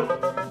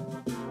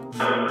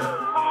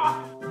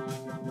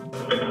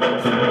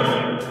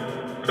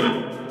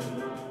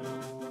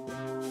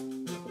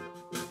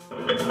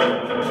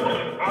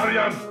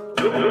 Aryan,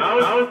 look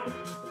out!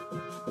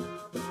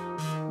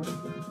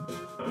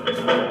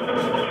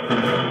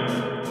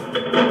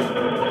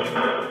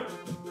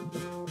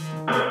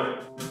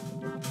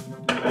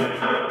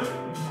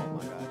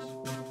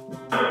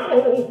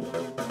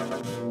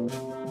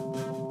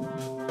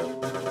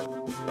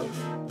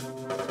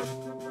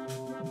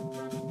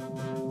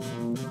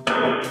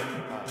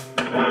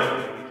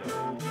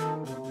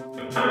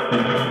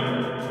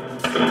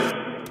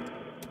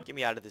 Get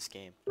me out of this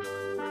game.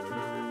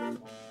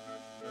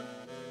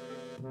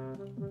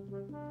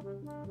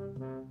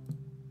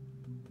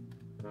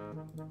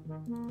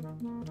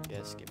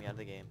 Yes, get me out of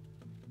the game.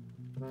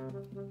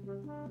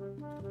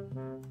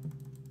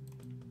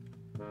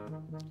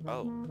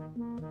 Oh.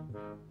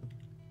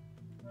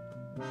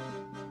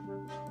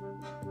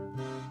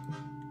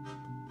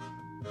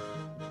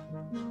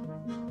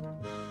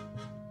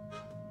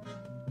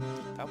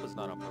 That was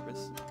not on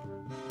purpose.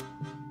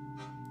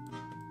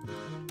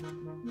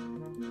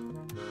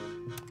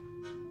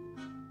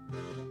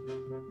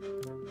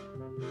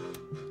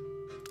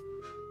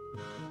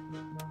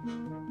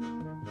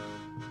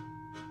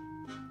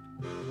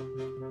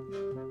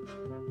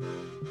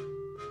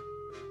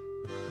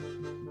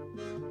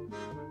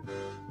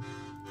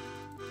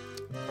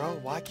 Bro,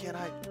 why can't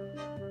I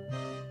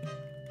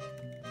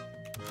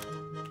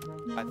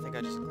think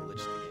I just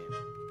glitched the game.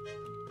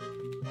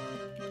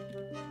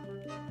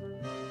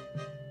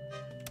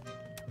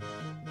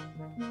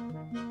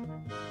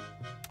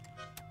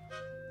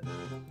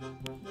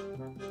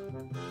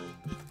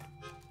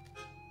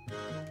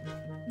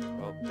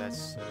 Oh, that's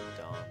so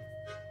dumb.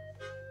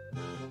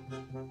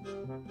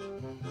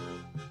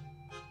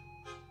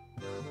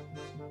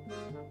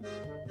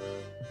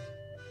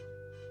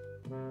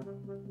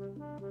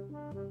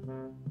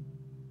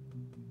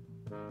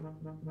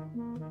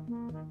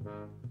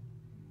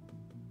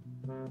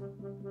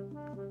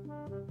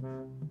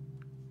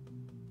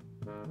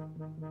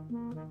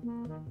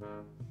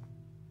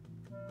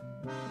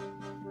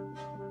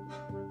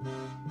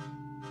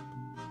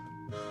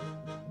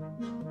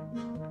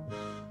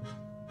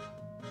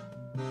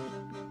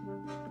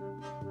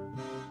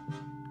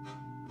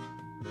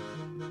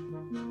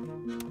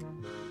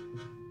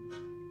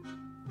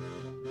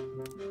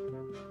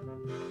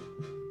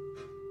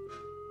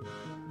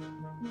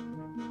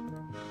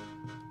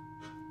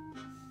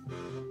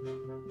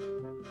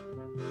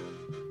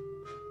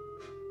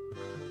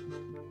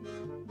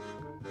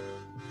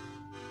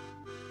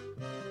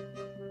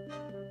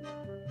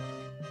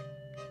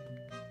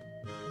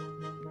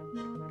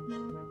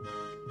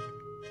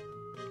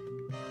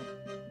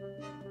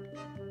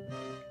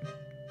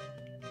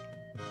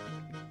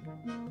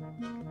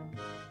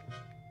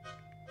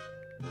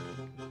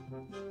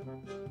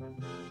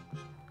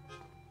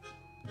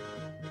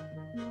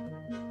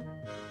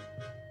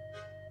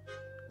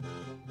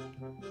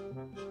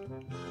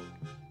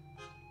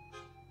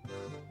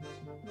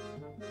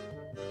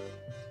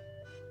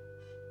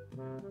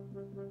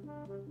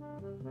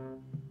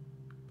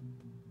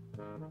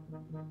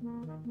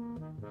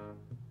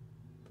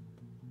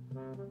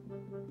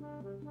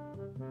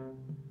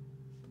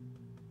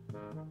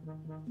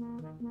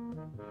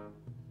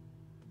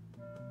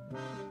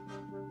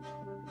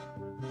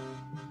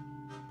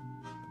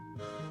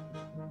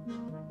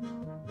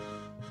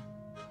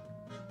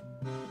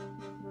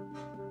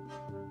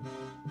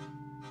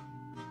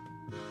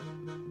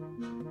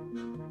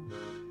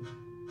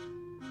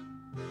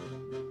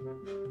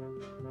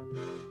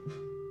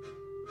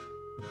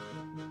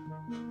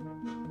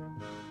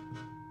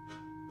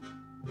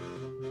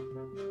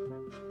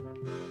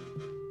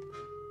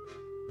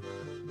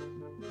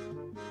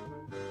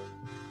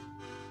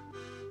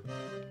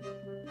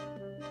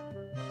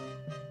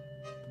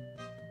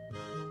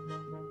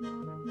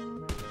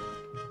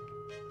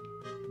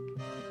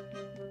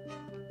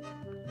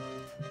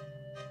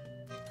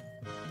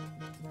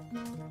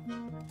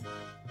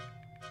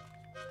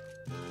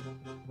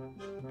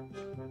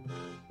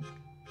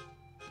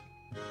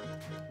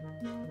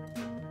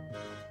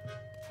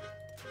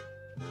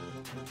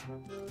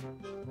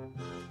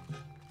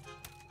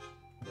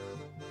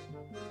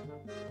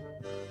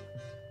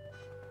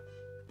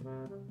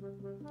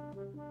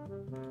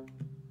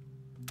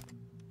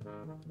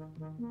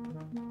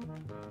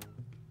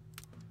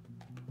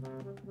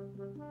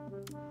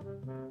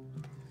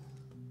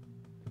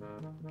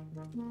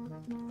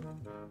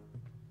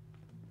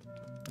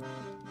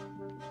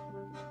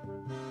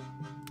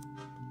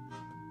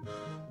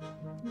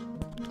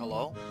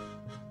 Hello?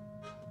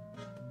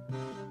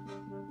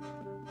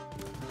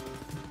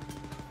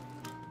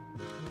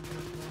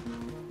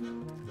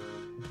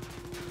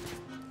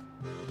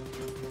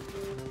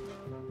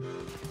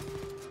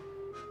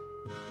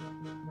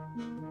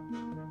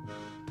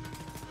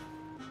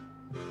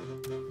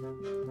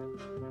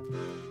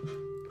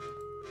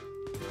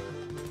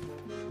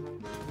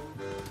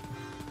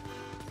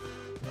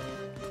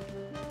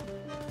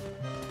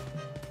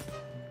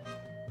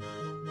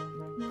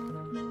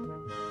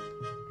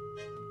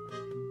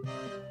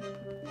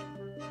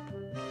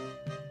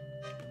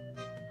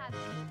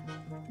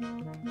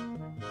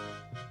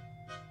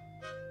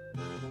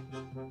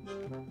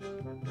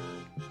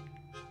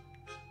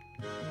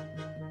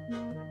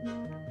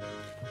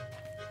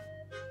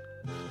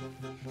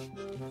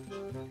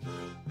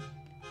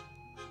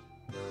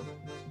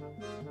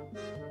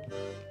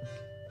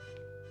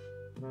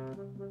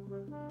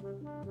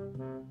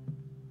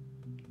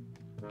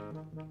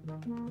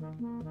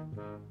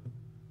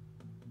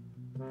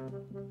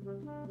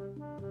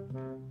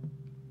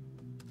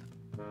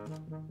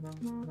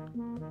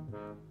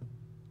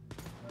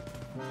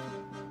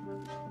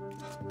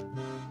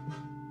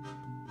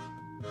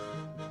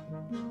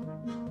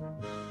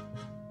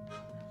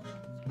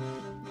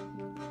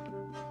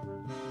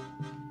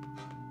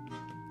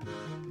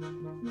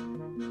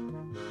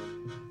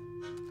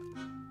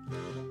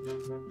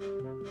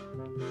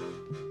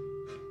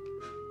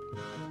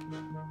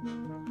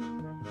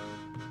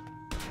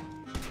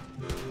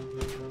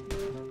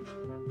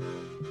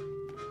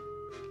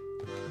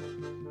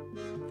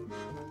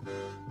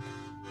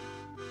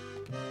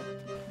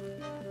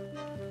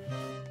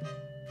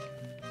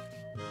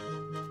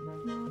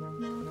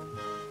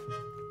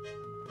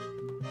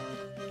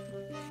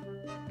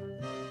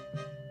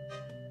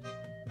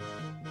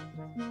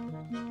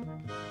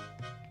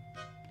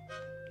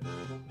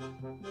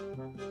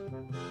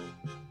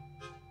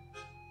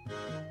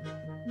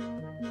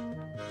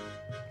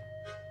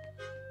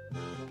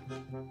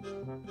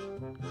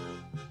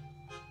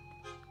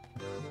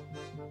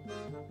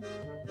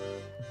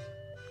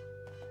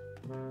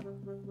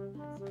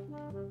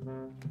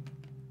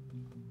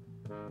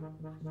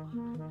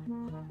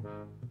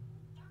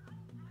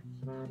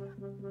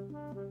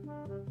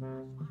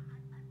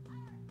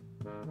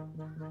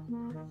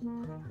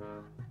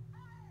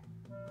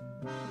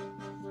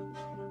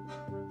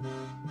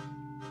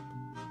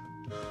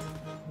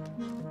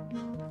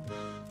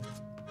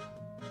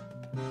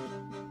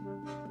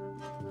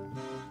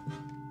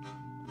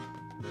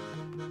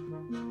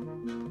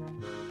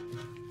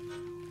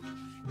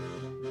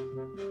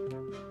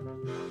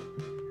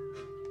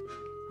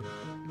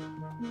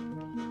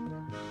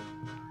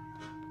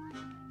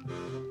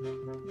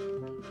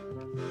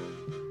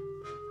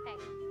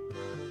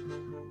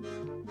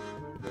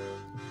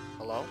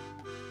 Hello?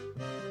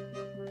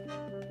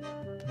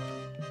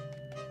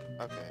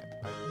 Okay,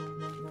 I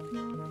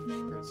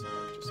heard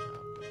someone just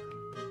now.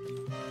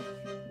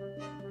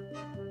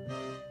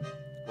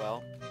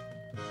 Well,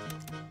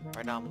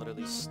 right now I'm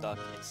literally stuck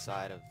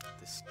inside of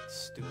this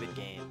stupid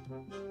game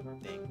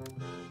thing.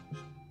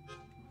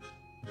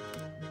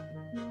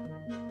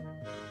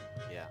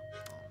 Yeah.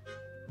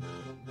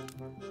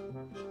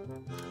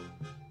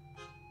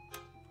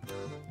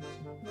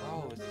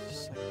 Oh, it's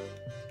just like...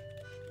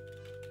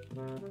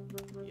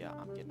 Yeah,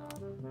 I'm getting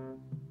out.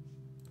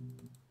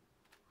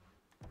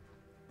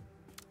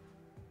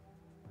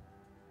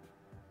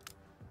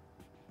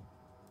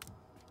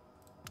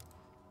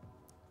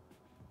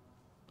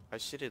 I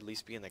should at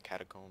least be in the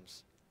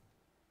catacombs.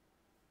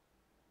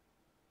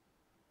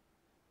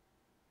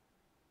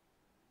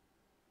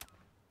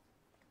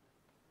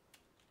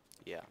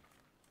 Yeah.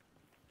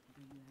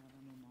 Do you have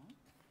a moment?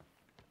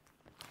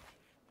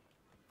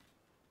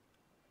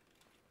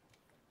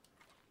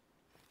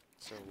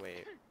 So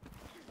wait.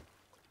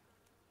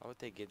 Why would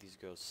they give these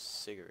girls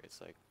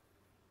cigarettes? Like,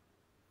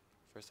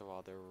 first of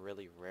all, they're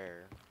really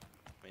rare.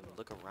 I mean,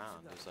 look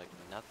around. There's like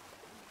nothing.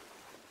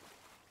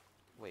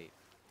 Wait.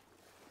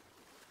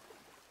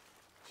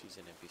 She's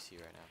an NPC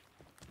right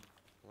now.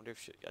 I wonder if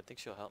she... I think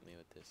she'll help me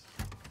with this.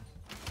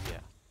 Yeah.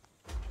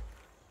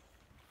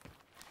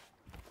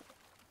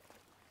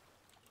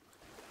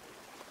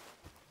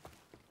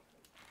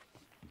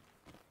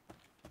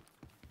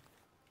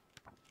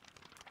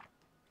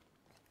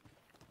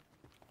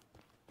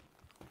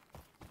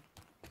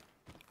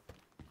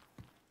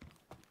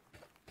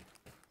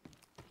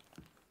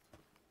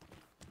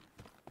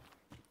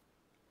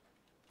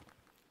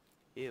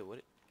 Ew,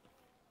 what?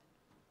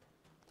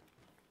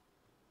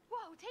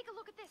 Whoa, take a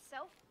look at this,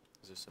 Soph.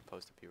 Is there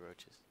supposed to be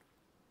roaches?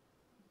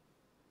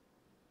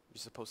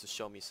 You're supposed to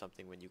show me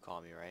something when you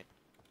call me, right?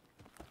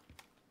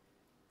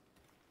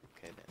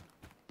 Okay then.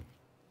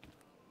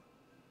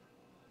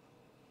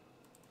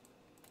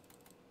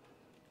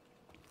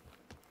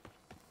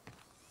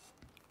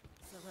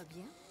 Ça va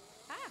bien?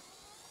 Ah!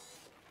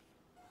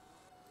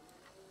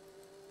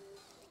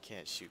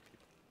 can't shoot people.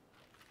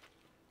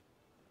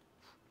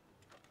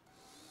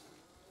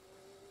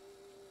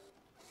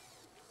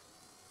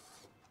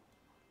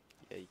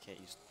 Yeah, you can't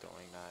use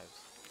throwing knives.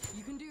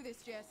 You can do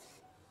this, Jess.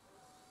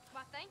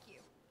 Well, thank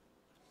you.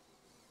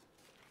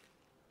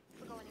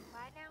 We're going in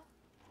quiet now?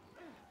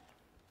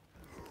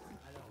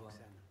 Alors,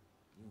 Roxane,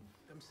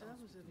 comme ça,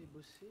 vous avez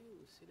bossé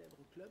au célèbre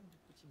club du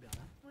Petit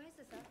Berlin? Oui,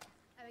 c'est ça.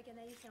 Avec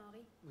Anaïs et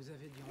Henri. Vous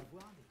avez dû en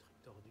voir des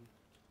trucs tordus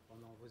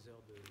pendant vos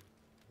heures de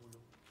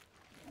boulot,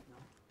 non?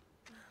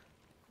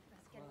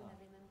 Pascal, vous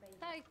n'avez même pas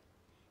idée. Hey.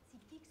 Si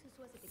qui que ce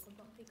soit s'était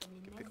comporté comme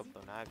les Pick up nazis,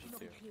 the knives, on you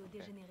aurait do. crié au Okay.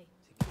 dégénéré.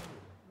 C'est cool.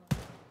 Bon,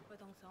 pas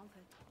tant que ça, en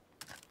fait.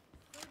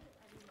 Freud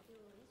avait une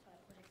théorie sur la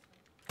projection.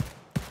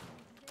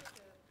 Il disait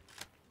que...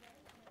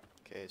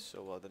 Okay,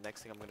 so the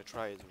next thing I'm gonna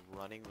try is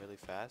running really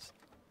fast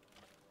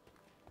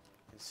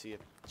and see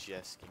if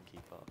Jess can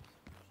keep up.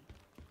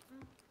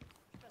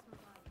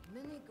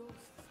 Many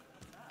ghosts.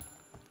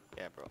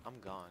 Yeah, bro, I'm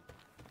gone.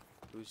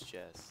 Who's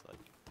Jess? Like,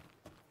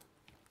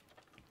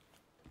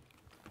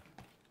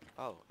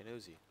 oh, an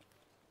Uzi.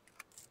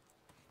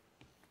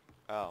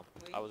 Oh,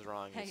 I was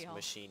wrong. It's a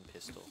machine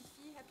pistol.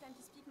 Fille have time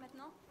to speak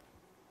maintenant?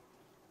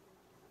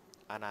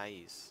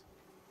 Anaïs.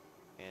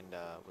 And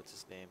what's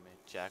his name?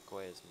 Jacques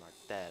is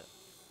Martel.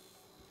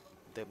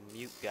 The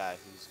mute guy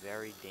who's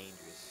very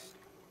dangerous.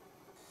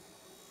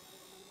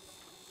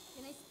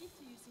 Can I speak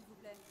to you, s'il vous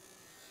plaît?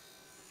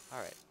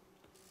 Alright.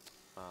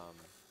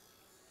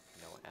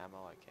 No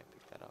ammo, I can't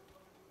pick that up.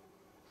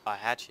 A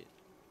hatchet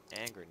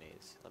and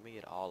grenades. Let me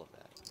get all of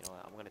that. You know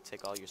what? I'm gonna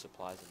take all your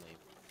supplies and leave.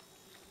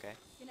 Okay?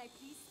 Can I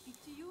please speak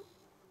to you?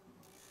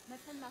 My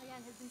friend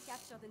Marianne has been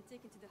captured and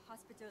taken to the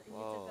hospital in Whoa,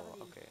 Little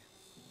Berlin. okay.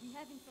 We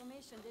have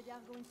information that they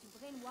are going to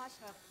brainwash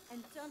her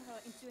and turn her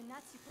into a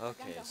Nazi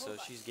propaganda Okay, so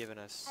robot. she's giving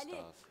us Allez,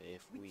 stuff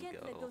if we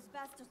can't let go. those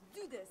bastards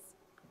do this.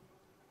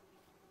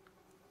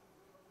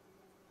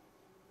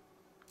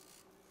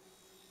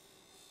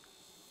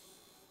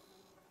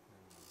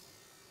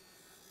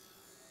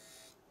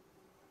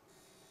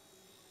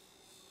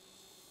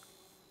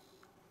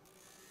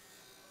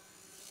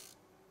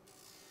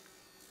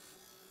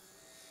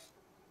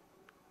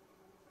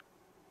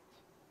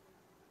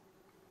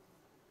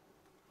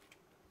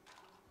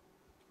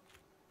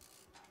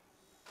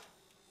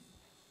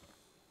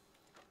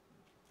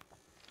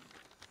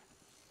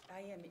 I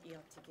am here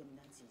to kill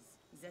Nazis.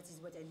 That is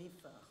what I live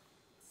for.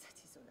 That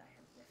is all I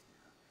have left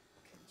now.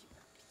 Que Dieu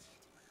ait pitié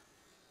de moi.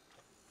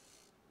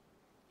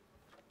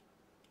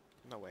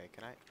 No way,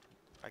 can I?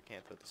 I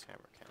can't throw this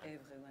hammer, can I?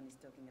 Everyone is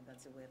talking about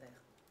the weather.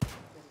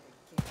 Very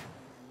careful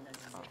and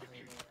Nazis Oh.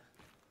 everywhere.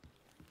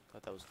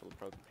 Thought that was full of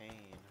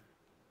propane.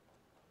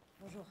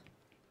 Bonjour.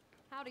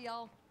 Howdy,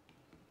 y'all.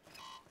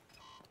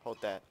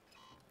 Hold that.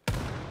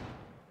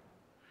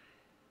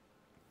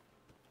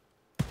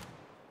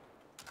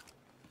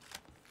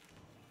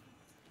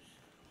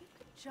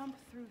 Jump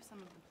through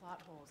some of the plot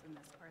holes in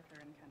this Arthur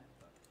and Kenneth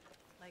book.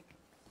 Like,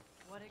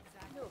 what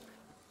exactly? Look,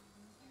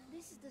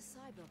 this is the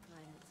cyber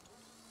planet.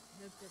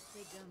 Helped us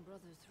take down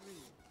Brother 3.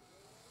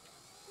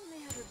 We may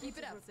have a Keep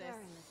bit it of up,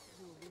 repairing sis. left to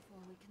do before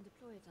we can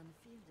deploy it on the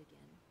field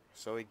again.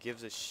 So it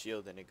gives a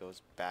shield and it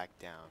goes back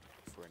down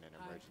for an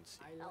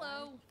emergency.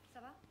 Hello.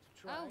 Ça va?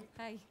 Try Oh,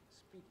 hey.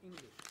 speak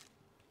English.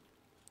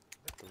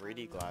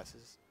 3D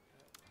glasses.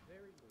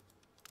 Very good.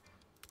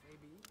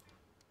 Maybe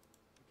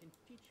you can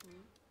teach me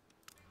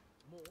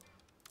more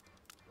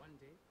one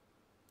day.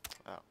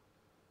 Oh.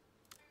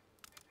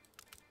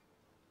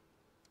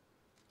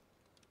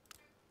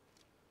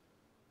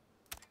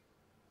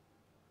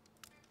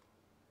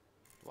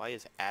 Why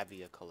is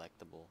Abby a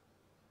collectible?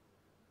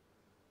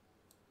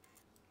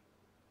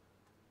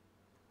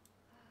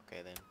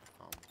 Okay then,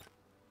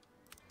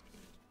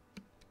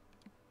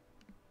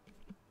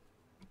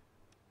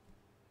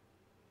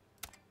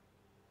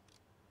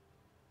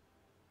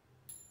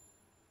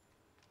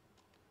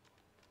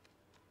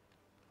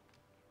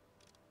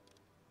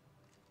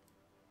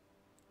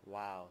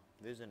 wow,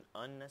 there's an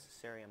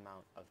unnecessary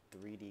amount of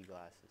 3D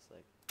glasses,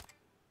 like,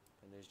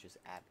 and there's just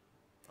Abby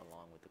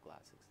along with the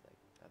glasses, like,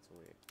 that's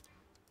weird.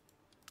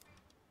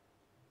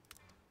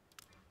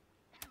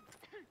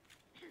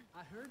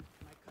 I heard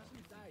my cousin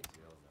died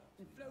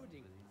in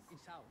floating in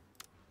South.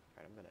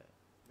 Alright, I'm gonna